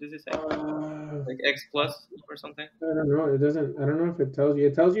mastery? Does it say like X plus or something? I don't know. It doesn't. I don't know if it tells you.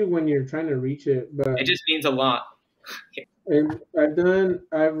 It tells you when you're trying to reach it, but it just means a lot. And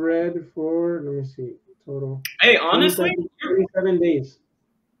I've read for, let me see, total. Hey, honestly, 27 days.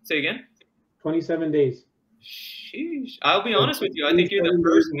 Say again? 27 days. Sheesh. I'll be honest with you. I think you're the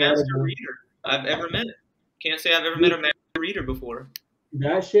first master reader I've ever met. Can't say I've ever met a master reader before.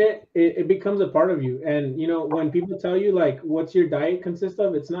 That shit, it becomes a part of you. And, you know, when people tell you, like, what's your diet consist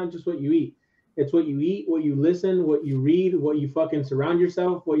of, it's not just what you eat. It's what you eat, what you listen, what you read, what you fucking surround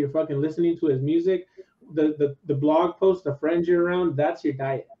yourself, what you're fucking listening to as music, the blog posts, the friends you're around, that's your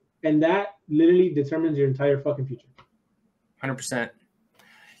diet. And that literally determines your entire fucking future. 100%.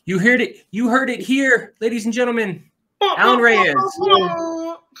 You heard it here, ladies and gentlemen. Alan Reyes.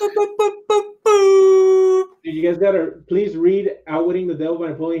 Dude, you guys gotta please read Outwitting the Devil by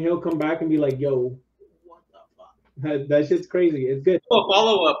Napoleon Hill. Come back and be like, yo, what the fuck? That shit's crazy. It's good. A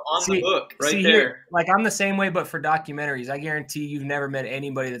follow up on the book right there. Here, like, I'm the same way, but for documentaries. I guarantee you've never met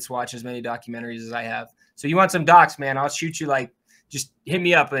anybody that's watched as many documentaries as I have. So you want some docs, man? I'll shoot you. Like, just hit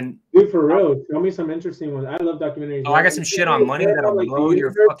me up and. Dude, for real, show me some interesting ones. I love documentaries. Oh, I got some shit on money that'll blow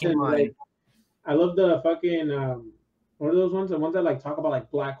your fucking mind. Like, I love the fucking what are those ones? The ones that like talk about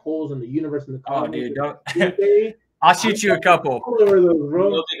like black holes in the universe and the cosmos. Oh, dude, don't. I'll shoot you a couple.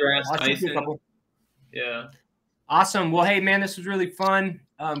 Yeah. Awesome. Well, hey, man, this was really fun.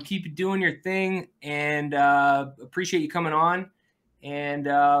 Keep doing your thing, and appreciate you coming on. And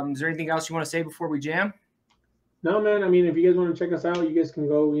is there anything else you want to say before we jam? No, man. I mean, if you guys want to check us out, you guys can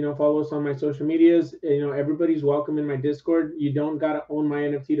go, you know, follow us on my social medias. You know, everybody's welcome in my Discord. You don't got to own my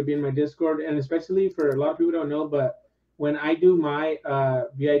NFT to be in my Discord. And especially for a lot of people who don't know, but when I do my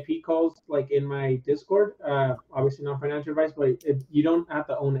VIP calls, like in my Discord, obviously not financial advice, but you don't have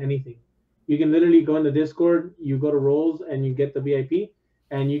to own anything. You can literally go in the Discord, you go to roles, and you get the VIP.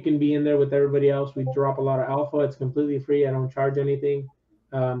 and you can be in there with everybody else. We drop a lot of alpha. It's completely free. I don't charge anything.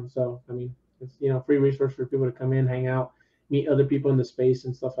 So I mean, it's, you know, free resource for people to come in, hang out, meet other people in the space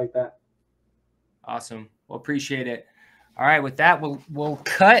and stuff like that. Awesome. Well, appreciate it. All right, with that, we'll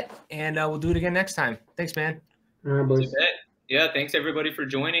cut, and we'll do it again next time. Thanks, man. All right, boys. Yeah, thanks everybody for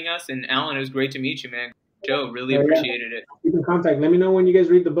joining us. And Alan, it was great to meet you, man. Joe, really appreciated it. Keep in contact. Let me know when you guys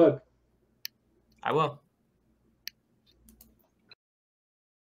read the book. I will.